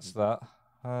 so that's that.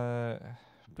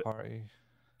 Party.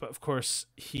 But of course,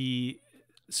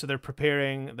 so they're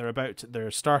preparing, they're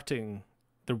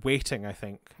waiting, I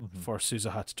think, for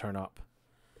Suzuha to turn up.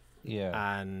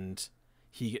 Yeah. And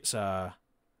he gets a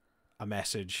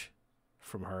message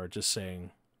from her just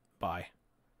saying bye.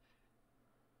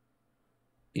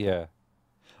 Yeah.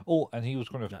 Oh, and he was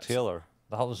going to tell her.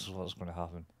 That was what was going to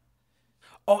happen.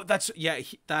 Oh, that's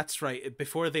right.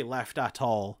 Before they left at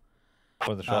all,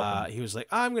 for the shopping, he was like,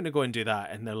 "I'm going to go and do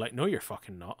that," and they're like, "No, you're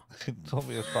fucking not. Don't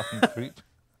be a fucking creep.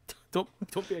 Don't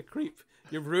be a creep.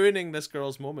 You're ruining this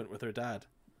girl's moment with her dad."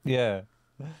 Yeah.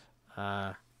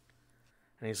 And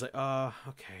he's like, "Oh,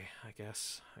 okay. I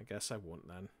guess I won't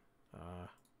then."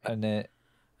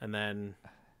 And then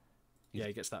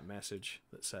he gets that message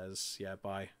that says, "Yeah,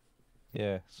 bye."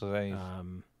 Yeah, so then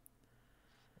Um,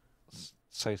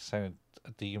 he sent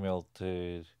an email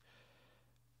to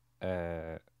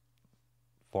uh,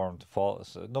 for him to follow.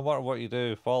 So no matter what you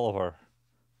do, follow her.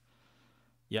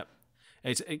 yep.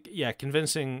 Yeah,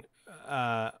 convincing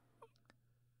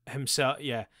himself.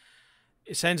 Yeah,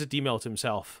 it sends an email to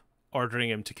himself ordering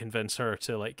him to convince her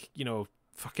to, like,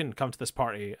 fucking come to this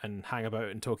party and hang about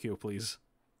in Tokyo, please.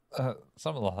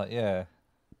 Something like that,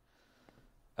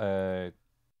 yeah.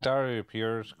 Dario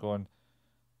appears going,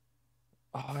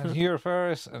 "Oh, I'm here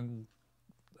first," and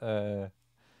uh,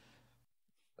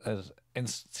 is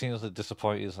instantaneously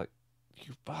disappointed. He's like,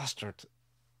 "You bastard!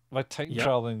 My time Yep.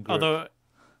 traveling group." Although,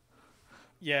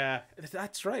 yeah,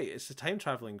 that's right. It's a time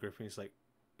traveling group, and he's like,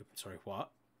 "Sorry, what?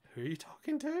 Who are you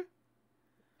talking to?"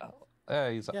 Yeah,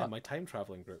 he's. Yeah, my time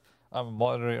traveling group. I'm a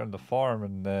moderator on the forum,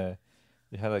 and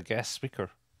we had a guest speaker.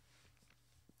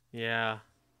 Yeah.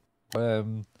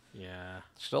 Um, Yeah.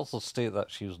 she'd also state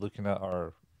that she was looking at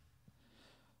her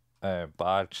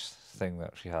badge thing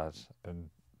that she had, and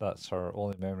that's her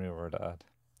only memory of her dad.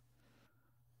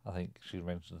 I think she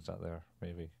mentions that there,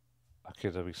 maybe. Okay,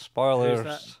 there'll be Who's that?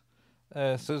 spoilers.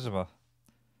 Suzuma.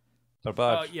 Her Oh,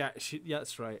 badge. yeah. Yeah,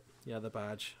 that's right. Yeah, the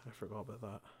badge. I forgot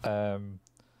about that.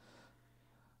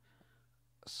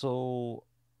 So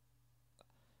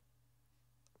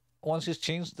once he's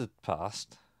changed the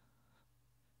past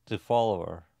to follow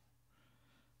her,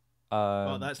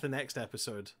 Oh, and that's the next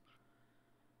episode.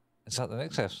 is that the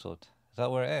next episode? Is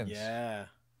that where it ends? Yeah,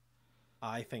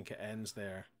 I think it ends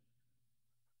there.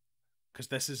 Because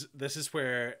this is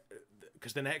where,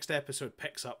 because the next episode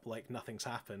picks up like nothing's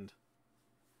happened.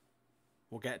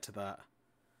 We'll get to that.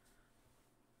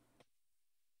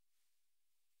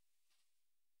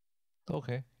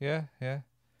 Okay. Yeah. Yeah.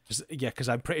 Yeah, because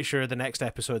I'm pretty sure the next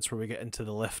episode's where we get into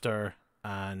the lifter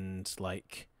and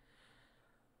like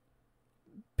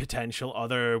potential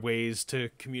other ways to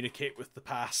communicate with the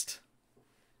past.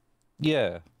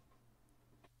 Yeah.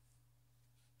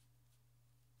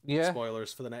 Yeah.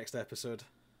 Spoilers for the next episode.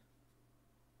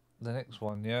 The next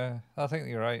one. Yeah. I think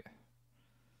you're right.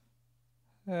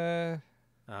 Uh.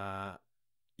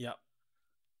 Yep,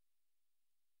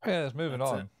 Yeah. It's moving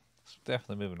that's on. it. It's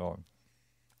definitely moving on.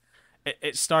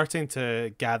 It's starting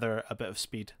to gather a bit of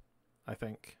speed, I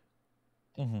think.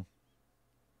 Mm-hmm.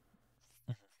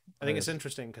 I think it's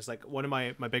interesting because, like, one of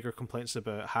my bigger complaints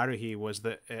about Haruhi was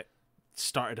that it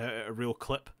started out at a real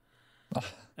clip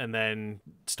and then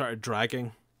started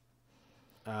dragging.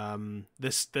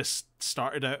 This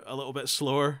started out a little bit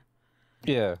slower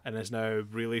Yeah. and is now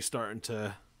really starting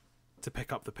to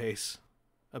pick up the pace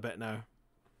a bit now.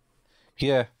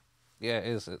 Yeah. Yeah. It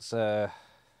is. It's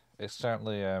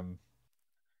certainly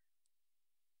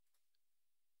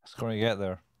It's going to get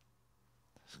there.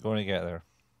 It's going to get there.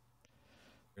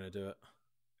 We're gonna do it.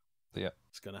 Yeah.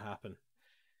 It's gonna happen.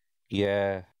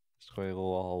 Yeah. It's going to go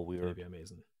all It's gonna weird. be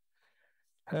amazing.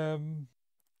 Um.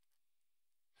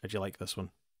 How'd you like this one?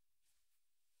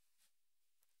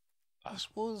 I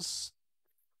suppose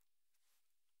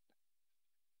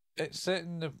it's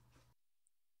setting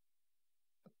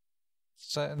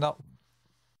up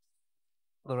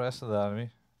the rest of the anime.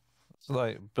 It's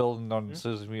like building on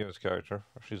Suzumiya's character.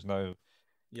 She's now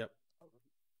Yep.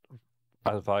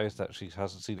 advised that she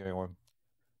hasn't seen anyone.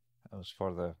 It was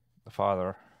for the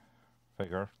father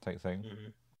figure type thing,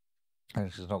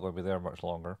 and she's not going to be there much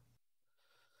longer.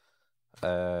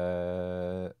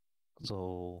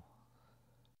 So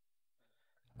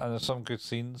and there's some good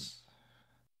scenes,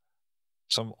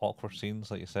 some awkward scenes,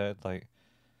 like you said, like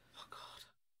Oh god,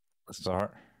 the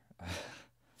start.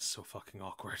 it's so fucking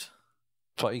awkward.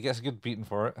 But he gets a good beating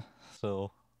for it,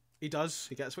 so He does.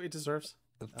 He gets what he deserves.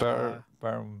 it's better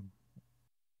than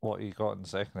what he got in the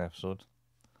second episode,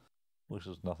 which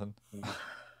was nothing.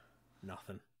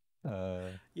 Nothing.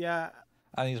 Yeah,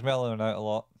 and he's mellowing out a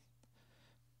lot.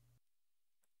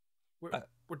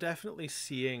 We're definitely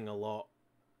seeing a lot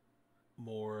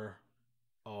more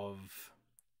of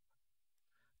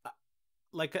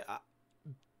like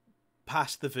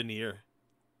past the veneer.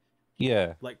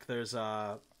 Yeah. Like there's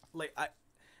like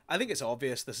I think it's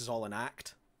obvious this is all an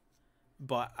act,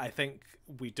 but I think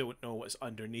we don't know what's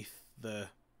underneath the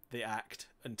act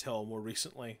until more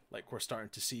recently. Like we're starting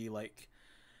to see like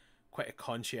quite a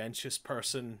conscientious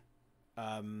person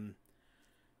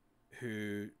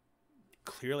who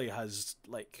clearly has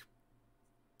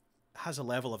a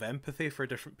level of empathy for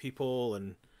different people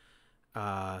and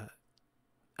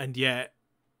yet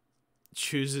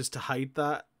chooses to hide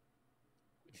that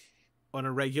on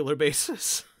a regular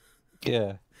basis.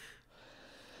 Yeah.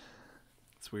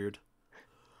 It's weird.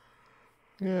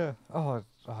 Yeah. Oh,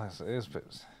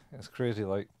 it's crazy.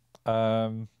 Like,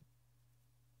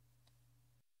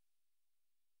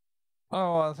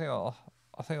 Oh,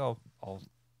 I'll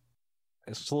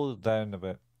it's slowed down a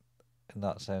bit in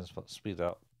that sense, but speed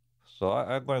up. So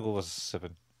I'm going to go with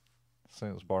 7. I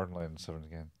think it's borderline 7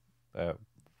 again. Uh,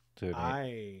 to an 8.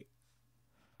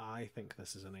 I I think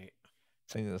this is an 8.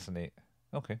 I think that's an 8.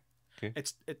 Okay. Okay.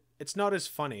 It's not as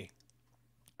funny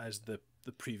as the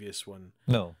previous one,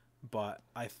 No. but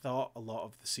I thought a lot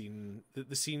of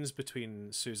the scenes between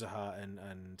Suzuha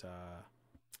and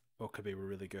Okabe were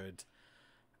really good,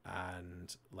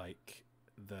 and like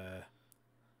the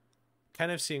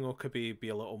kind of seeing Okabe be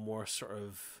a little more sort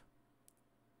of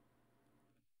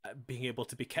being able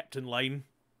to be kept in line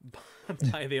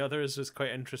by the others was quite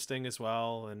interesting as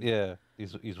well. And Yeah,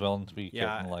 he's willing to be kept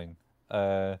yeah, in line.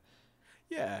 Uh,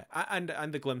 yeah,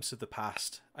 and the glimpse of the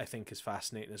past I think is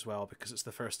fascinating as well, because it's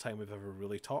the first time we've ever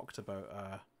really talked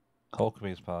about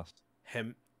Okabe's past.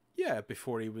 him. Yeah,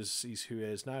 before he's who he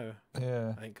is now.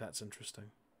 Yeah. I think that's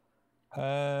interesting.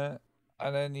 Uh,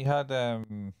 and then you had the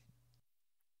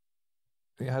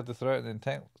threatening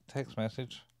text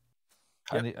message,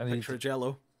 Yep, and picture he's of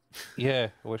Jello. yeah,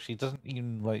 which he doesn't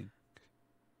even like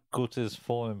go to his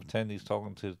phone and pretend he's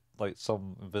talking to like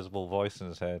some invisible voice in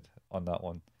his head on that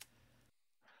one.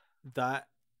 That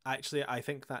actually, I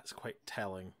think that's quite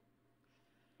telling,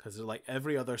 because like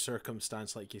every other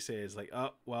circumstance, like you say, is like,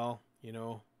 oh well,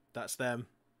 that's them.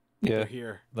 Yeah, They're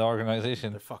here. the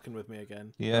organization. They're fucking with me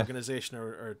again. The Yeah, organization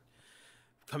are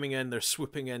coming in. They're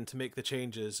swooping in to make the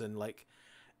changes, and like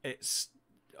it's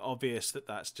obvious that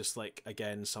that's just like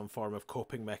again some form of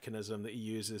coping mechanism that he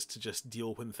uses to just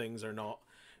deal when things are not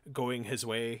going his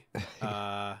way.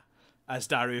 As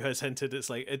Daru has hinted, it's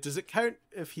like, does it count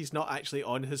if he's not actually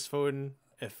on his phone,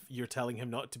 if you're telling him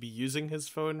not to be using his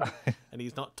phone and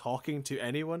he's not talking to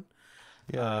anyone?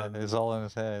 yeah, it's all in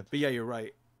his head. But yeah, you're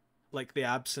right. Like the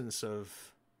absence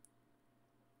of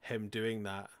him doing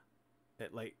that,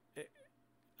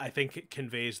 I think it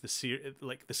conveys the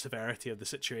severity of the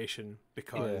situation,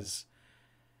 because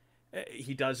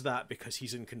he does that because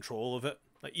he's in control of it.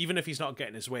 Like even if he's not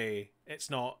getting his way, it's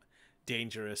not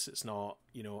dangerous, it's not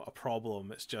a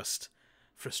problem, it's just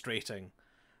frustrating.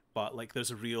 But like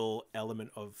there's a real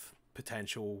element of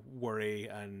potential worry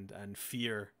and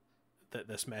fear that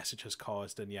this message has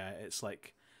caused, and yeah, it's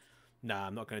like, nah,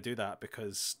 I'm not going to do that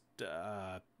because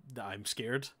I'm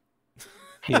scared.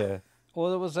 Yeah.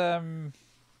 Well, it was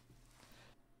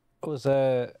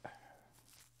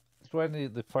when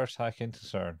they first hack into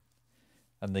CERN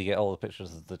and they get all the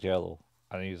pictures of the Jello,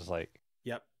 and he's like,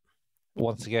 Yep.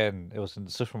 once again, it was in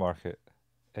the supermarket.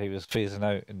 He was phasing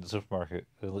out in the supermarket.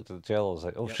 He looked at the Jello, was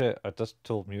like, "Oh Yep. shit! I just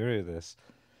told Miuri this.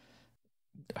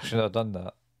 I should have done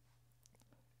that."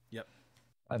 Yep.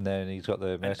 And then he's got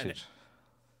the And message.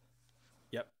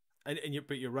 yep.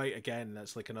 But you're right again.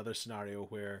 That's like another scenario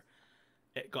where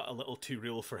it got a little too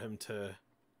real for him to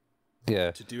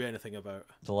Yeah, do anything about.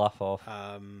 to laugh off,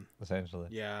 Um, essentially.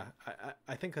 yeah,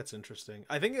 I think that's interesting.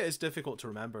 I think it is difficult to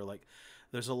remember. Like,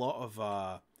 there's a lot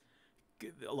of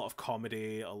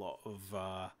comedy, a lot of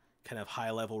kind of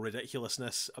high level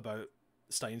ridiculousness about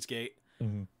Steins Gate,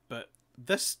 Mm-hmm. but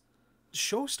this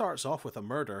show starts off with a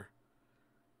murder.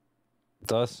 It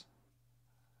does.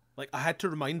 Like, I had to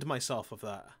remind myself of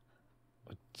that.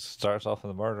 It starts off with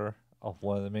the murder of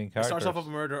one of the main It characters. starts off with a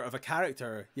murder of a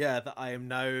character, yeah, that I am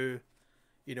now,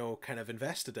 kind of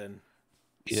invested in.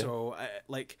 Yeah. So,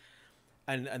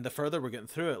 and the further we're getting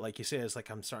through it, like you say, it's like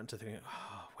I'm starting to think,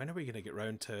 oh, when are we going to get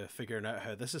round to figuring out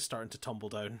how this is starting to tumble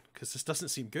down? Because this doesn't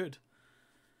seem good.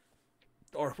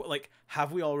 Or like,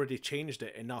 have we already changed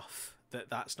it enough that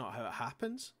that's not how it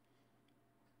happens?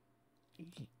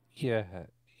 Yeah.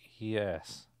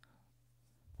 Yes.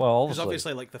 Well, Because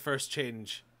obviously, obviously, like the first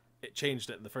change, it changed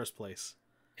it in the first place.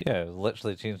 yeah, it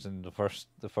literally changed in the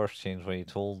first change when he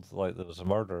told like there was a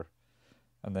murder,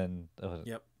 and then it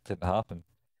Yep. didn't happen,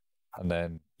 and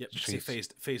then Yep. Because he she's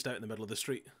phased out in the middle of the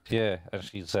street. yeah, and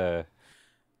she's been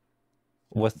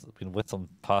with him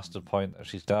past the point that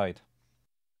she's died.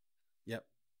 Yep.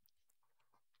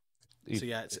 He, So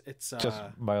yeah, just it's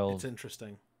mild,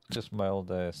 interesting. just mild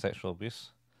sexual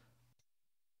abuse.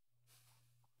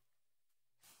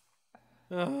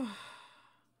 Uh,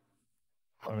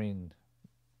 I mean,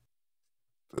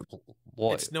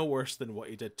 what it's no worse than what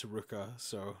he did to Ruka.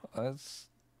 So I would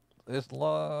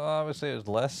say it's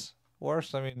less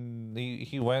worse. I mean,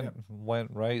 he went yep.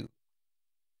 went right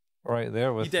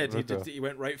there He with did. He did. Ruka. He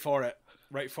went right for it.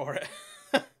 Right for it.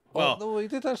 Well, Well, no, he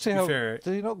did to actually be have. fair,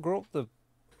 Did he not grow up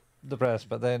the breast?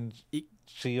 But then he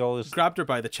she always grabbed her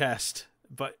by the chest.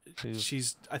 But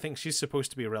she's I think she's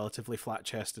supposed to be relatively flat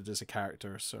chested as a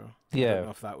character. So I yeah. don't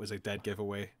know if that was a dead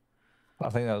giveaway. I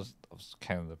think that was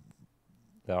kind of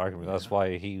the argument. Yeah. That's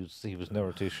why he was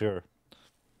never too sure.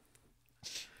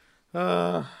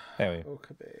 Anyway,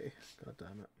 Okabe. God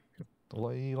damn it. what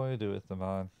are you going to do with the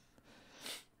man?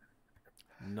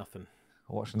 Nothing.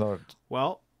 Watch another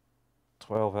Well,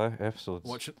 12 episodes.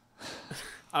 watch it.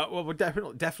 Well, we're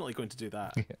definitely going to do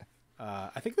that.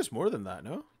 I think there's more than that,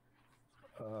 no?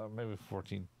 Maybe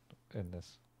 14 in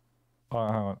this. Oh,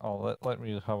 hang on. Let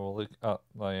me have a look at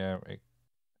my.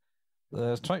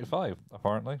 There's 25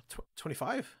 apparently.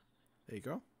 25. There you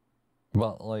go.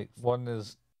 Well, like one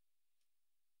is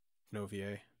No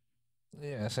VA.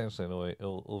 yeah, essentially no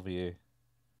OVA.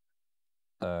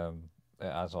 It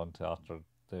adds on to after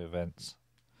the events.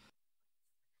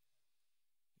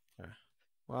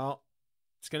 Well,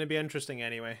 it's going to be interesting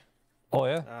anyway. Oh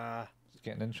yeah, it's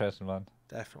getting interesting, man.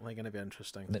 Definitely going to be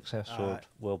interesting. Next episode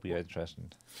will be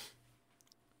interesting.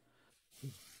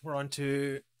 We're on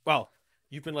to, well,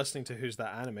 you've been listening to Who's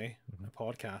That Anime, a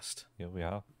podcast Yeah, we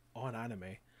have. on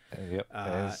anime. Yep,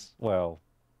 it is. Well,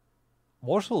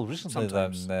 more so recently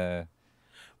sometimes. than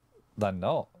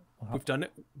not.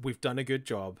 We've done a good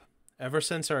job. Ever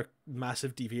since our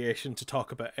massive deviation to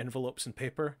talk about envelopes and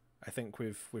paper, I think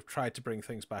we've tried to bring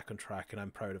things back on track, and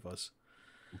I'm proud of us.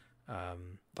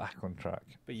 Back on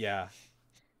track. But yeah,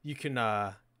 you can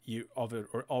you are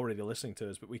already listening to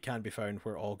us, but we can be found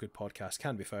where all good podcasts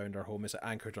can be found. Our home is at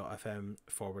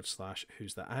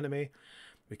anchor.fm/Who's That Anime.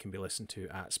 We can be listened to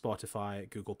at Spotify,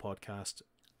 Google Podcast,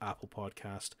 Apple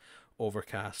Podcast,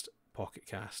 Overcast, Pocket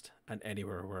Cast, and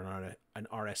anywhere where an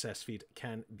RSS feed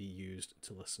can be used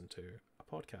to listen to a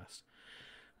podcast.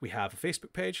 We have a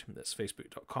Facebook page. That's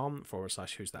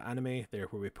facebook.com/Who's That Anime. There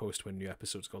where we post when new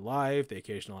episodes go live, the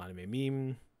occasional anime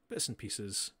meme, bits and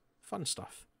pieces, fun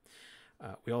stuff.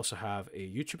 We also have a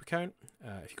YouTube account.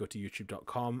 If you go to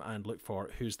youtube.com and look for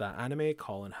Who's That Anime,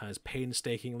 Colin has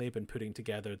painstakingly been putting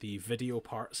together the video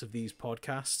parts of these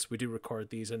podcasts. We do record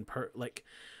these in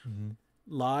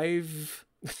live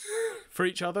for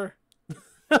each other.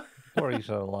 For each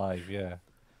other live, yeah.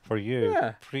 For you,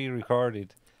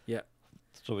 pre-recorded. Yeah.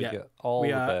 So we get all the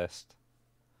best.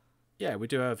 Yeah, we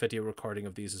do a video recording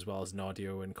of these as well as an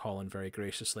audio, and Colin very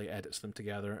graciously edits them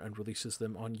together and releases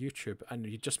them on YouTube. And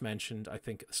you just mentioned, I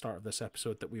think, at the start of this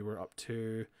episode that we were up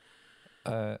to.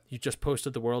 You just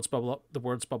posted the words bubble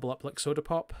up like soda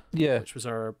pop. Yeah, which was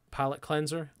our palate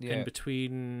cleanser in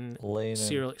between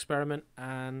Serial Experiment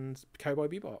and Cowboy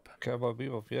Bebop. Cowboy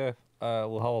Bebop, yeah.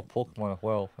 We'll have a Pokemon as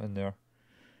well in there.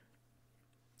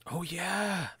 Oh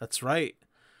yeah, that's right.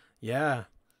 Yeah.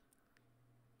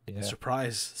 Yeah.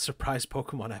 Surprise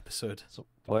Pokemon episode.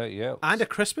 Well, yeah. And a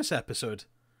Christmas episode.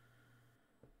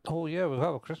 Oh yeah, we'll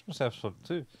have a Christmas episode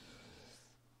too.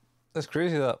 It's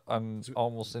crazy that I'm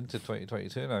almost into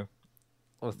 2022 now.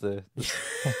 With the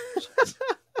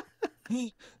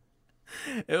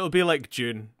It'll be like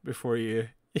June before you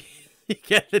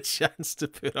get the chance to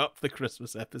put up the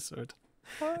Christmas episode.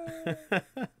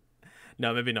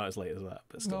 No, maybe not as late as that,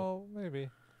 but still. No, maybe.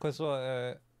 Because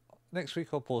next week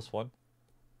I'll post one,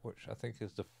 which I think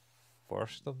is the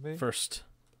 1st of May.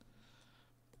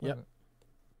 Yep.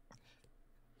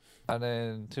 And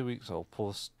then 2 weeks I'll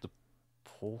post the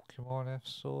Pokemon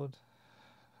episode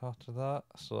after that,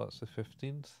 so that's the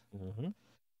 15th. Mm-hmm.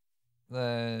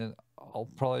 Then I'll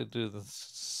probably do the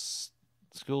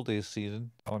school days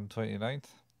season on 29th.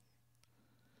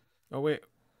 Oh wait,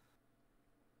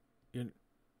 you're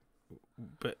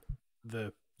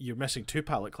missing 2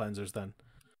 palate cleansers then.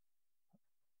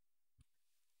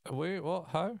 Wait, what?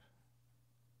 How?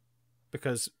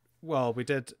 Because we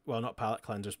did not palate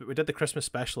cleansers, but we did the Christmas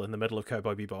special in the middle of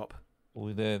Cowboy Bebop.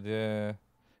 We did, yeah.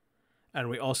 And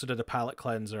we also did a palate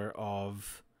cleanser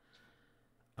of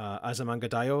Azumanga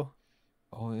Daioh.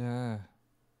 Oh yeah.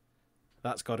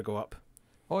 That's got to go up.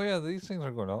 Oh yeah, these things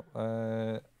are going up.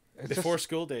 Before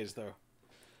school days, though.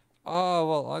 Oh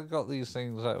well, I got these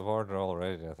things out of order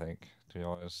already. I think, to be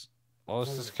honest, I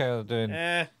was just kind of doing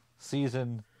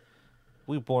season.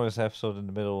 We bonus episode in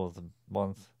the middle of the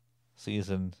month,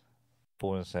 season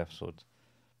bonus episode.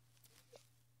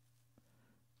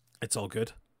 It's all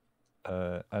good.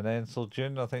 And then so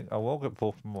June, I think I will get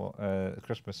Pokemon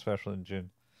Christmas special in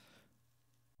June.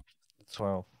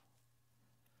 12th.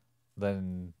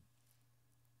 Then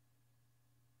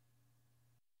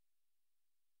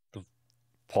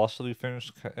possibly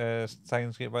finish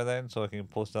Steins Gate by then, so I can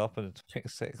post it up in the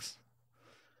 26th.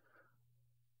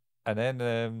 And then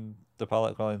the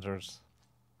palette cleansers.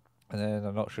 And then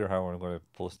I'm not sure how I'm going to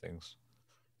post things.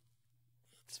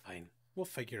 It's fine. We'll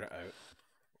figure it out.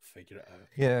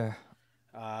 Yeah.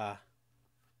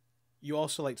 you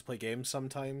also like to play games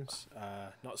sometimes.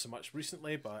 Not so much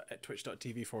recently, but at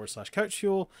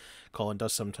twitch.tv/couchfuel. Colin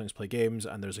does sometimes play games,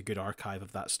 and there's a good archive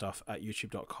of that stuff at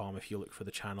youtube.com if you look for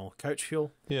the channel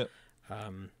Couchfuel. Yeah.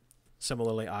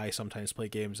 Similarly, I sometimes play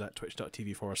games at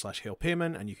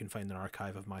twitch.tv/HailPayman, and you can find an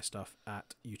archive of my stuff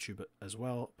at YouTube as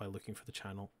well by looking for the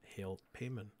channel Hail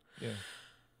Payman. Yeah.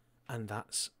 And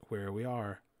that's where we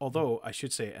are. Although, I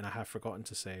should say, and I have forgotten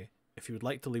to say, if you would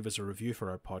like to leave us a review for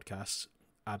our podcasts,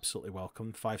 absolutely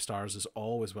welcome. 5 stars is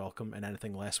always welcome, and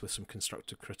anything less with some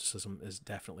constructive criticism is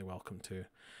definitely welcome too.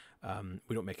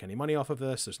 We don't make any money off of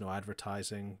this. There's no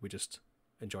advertising. We just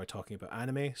enjoy talking about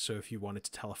anime. So if you wanted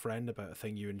to tell a friend about a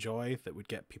thing you enjoy that would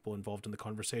get people involved in the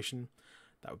conversation,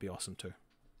 that would be awesome too.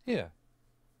 Yeah.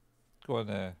 Go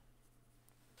and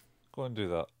do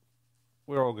that.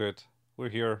 We're all good. We're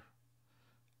here.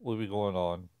 We'll be going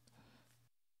on.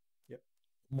 Yep.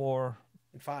 More.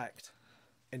 In fact,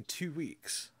 in 2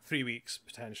 weeks, 3 weeks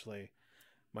potentially,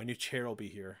 my new chair will be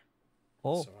here.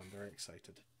 Oh. So I'm very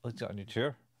excited. He's got a new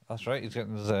chair. That's right. He's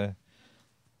getting his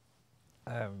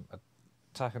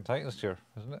Attack on Titan's chair,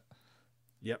 isn't it?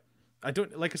 Yep. I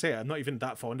don't, like I say, I'm not even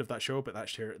that fond of that show, but that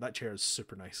chair is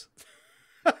super nice.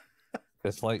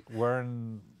 It's like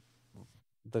wearing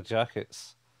the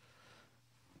jackets.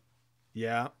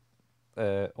 Yeah.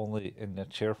 Only in a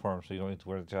chair form, so you don't need to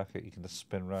wear the jacket. You can just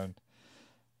spin around.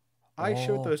 I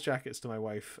showed those jackets to my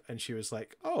wife, and she was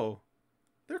like, "Oh,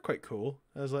 they're quite cool."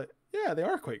 I was like, "Yeah, they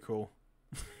are quite cool."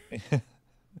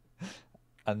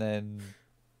 And then,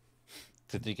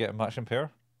 did you get a matching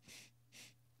pair?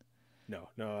 No,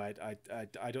 I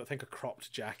don't think a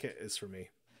cropped jacket is for me.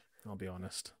 I'll be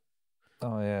honest.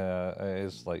 Oh yeah, it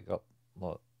is like up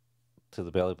to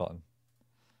the belly button.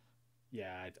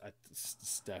 Yeah,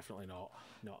 it's definitely not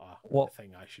What- a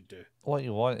thing I should do. What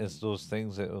you want is those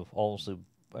things that will also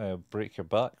break your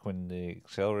back when they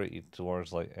accelerate you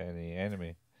towards like any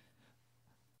enemy.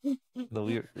 The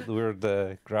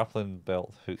weird grappling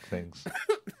belt hook things.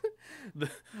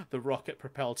 The rocket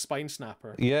propelled spine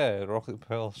snapper. Yeah, rocket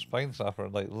propelled spine snapper.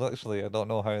 Like literally, I don't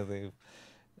know how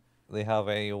they have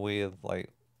any way of like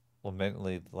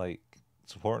mentally like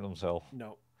supporting themselves.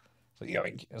 No, So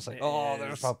yoink! It's like, oh,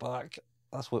 there's my back.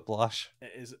 That's whiplash.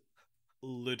 it is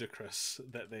ludicrous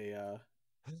that they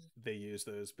use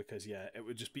those, because yeah, it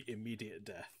would just be immediate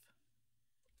death.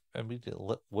 Immediate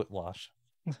whiplash.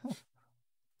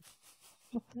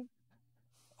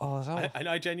 Oh, is that?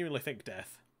 I genuinely think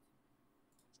death.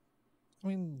 I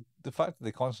mean, the fact that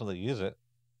they constantly use it,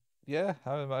 yeah,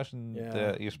 I would imagine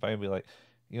Yeah. your spine would be like,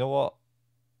 you know what?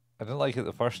 I didn't like it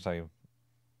the first time.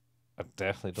 I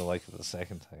definitely don't like it the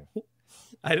second time.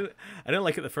 I didn't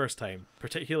like it the first time,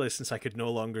 particularly since I could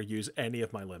no longer use any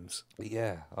of my limbs.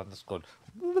 Yeah, I'm just going.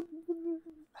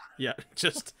 Yeah,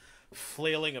 just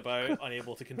flailing about,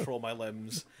 unable to control my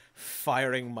limbs,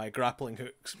 firing my grappling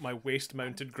hooks, my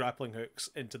waist-mounted grappling hooks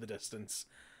into the distance.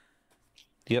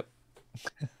 Yep.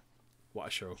 What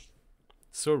a show.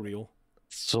 So real.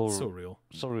 So real.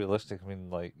 So realistic. I mean,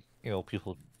 like,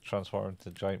 people transform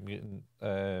into giant mutant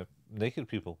naked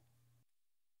people.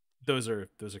 Those are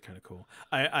kind of cool.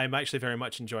 I'm actually very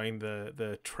much enjoying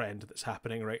the trend that's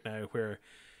happening right now, where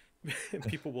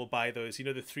people will buy those,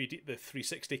 the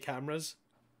 360 cameras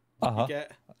you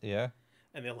get, yeah,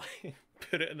 and they'll like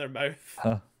put it in their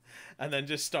mouth, and then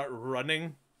just start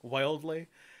running wildly,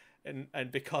 and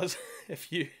because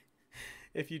if you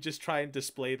just try and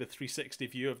display the 360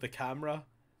 view of the camera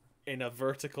in a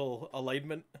vertical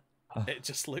alignment, it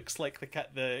just looks like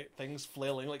the thing's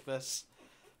flailing like this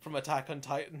from Attack on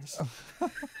Titans.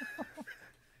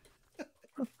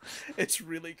 It's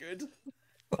really good.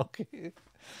 Okay.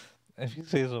 If you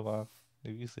say so, man.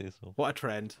 If you say so. What a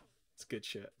trend. It's good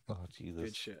shit. Oh, Jesus.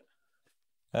 Good shit.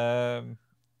 Right,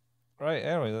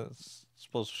 anyway,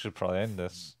 suppose we should probably end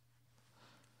this.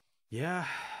 Yeah,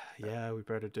 we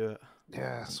better do it.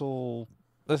 Yeah, so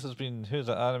this has been Who's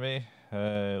That Anime,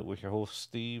 with your hosts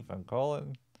Steve and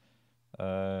Colin.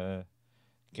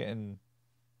 Getting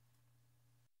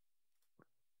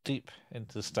deep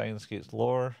into Steins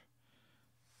lore.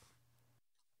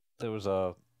 There was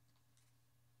a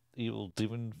evil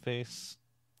demon face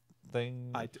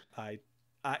thing. I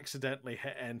accidentally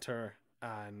hit enter,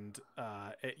 and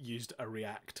it used a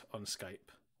react on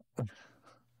Skype.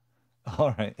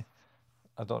 All right.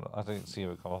 I don't know. I didn't see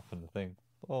it come up in the thing.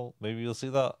 Well, maybe you'll see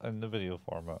that in the video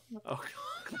format. Oh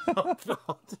God.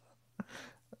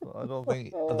 I don't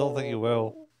think you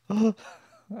will.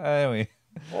 Anyway.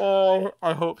 Oh,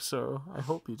 I hope so. I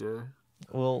hope you do.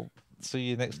 We'll see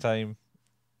you next time.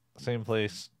 Same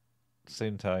place,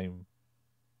 same time,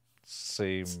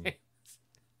 same.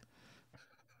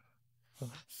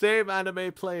 Same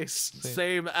anime place,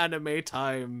 same anime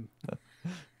time.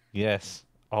 Yes,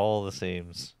 all the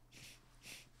sames.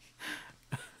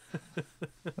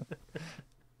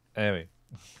 Anyway.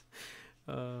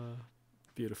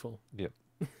 Beautiful. Yep.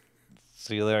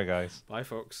 See you there, guys. Bye,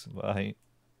 folks. Bye.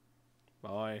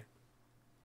 Bye.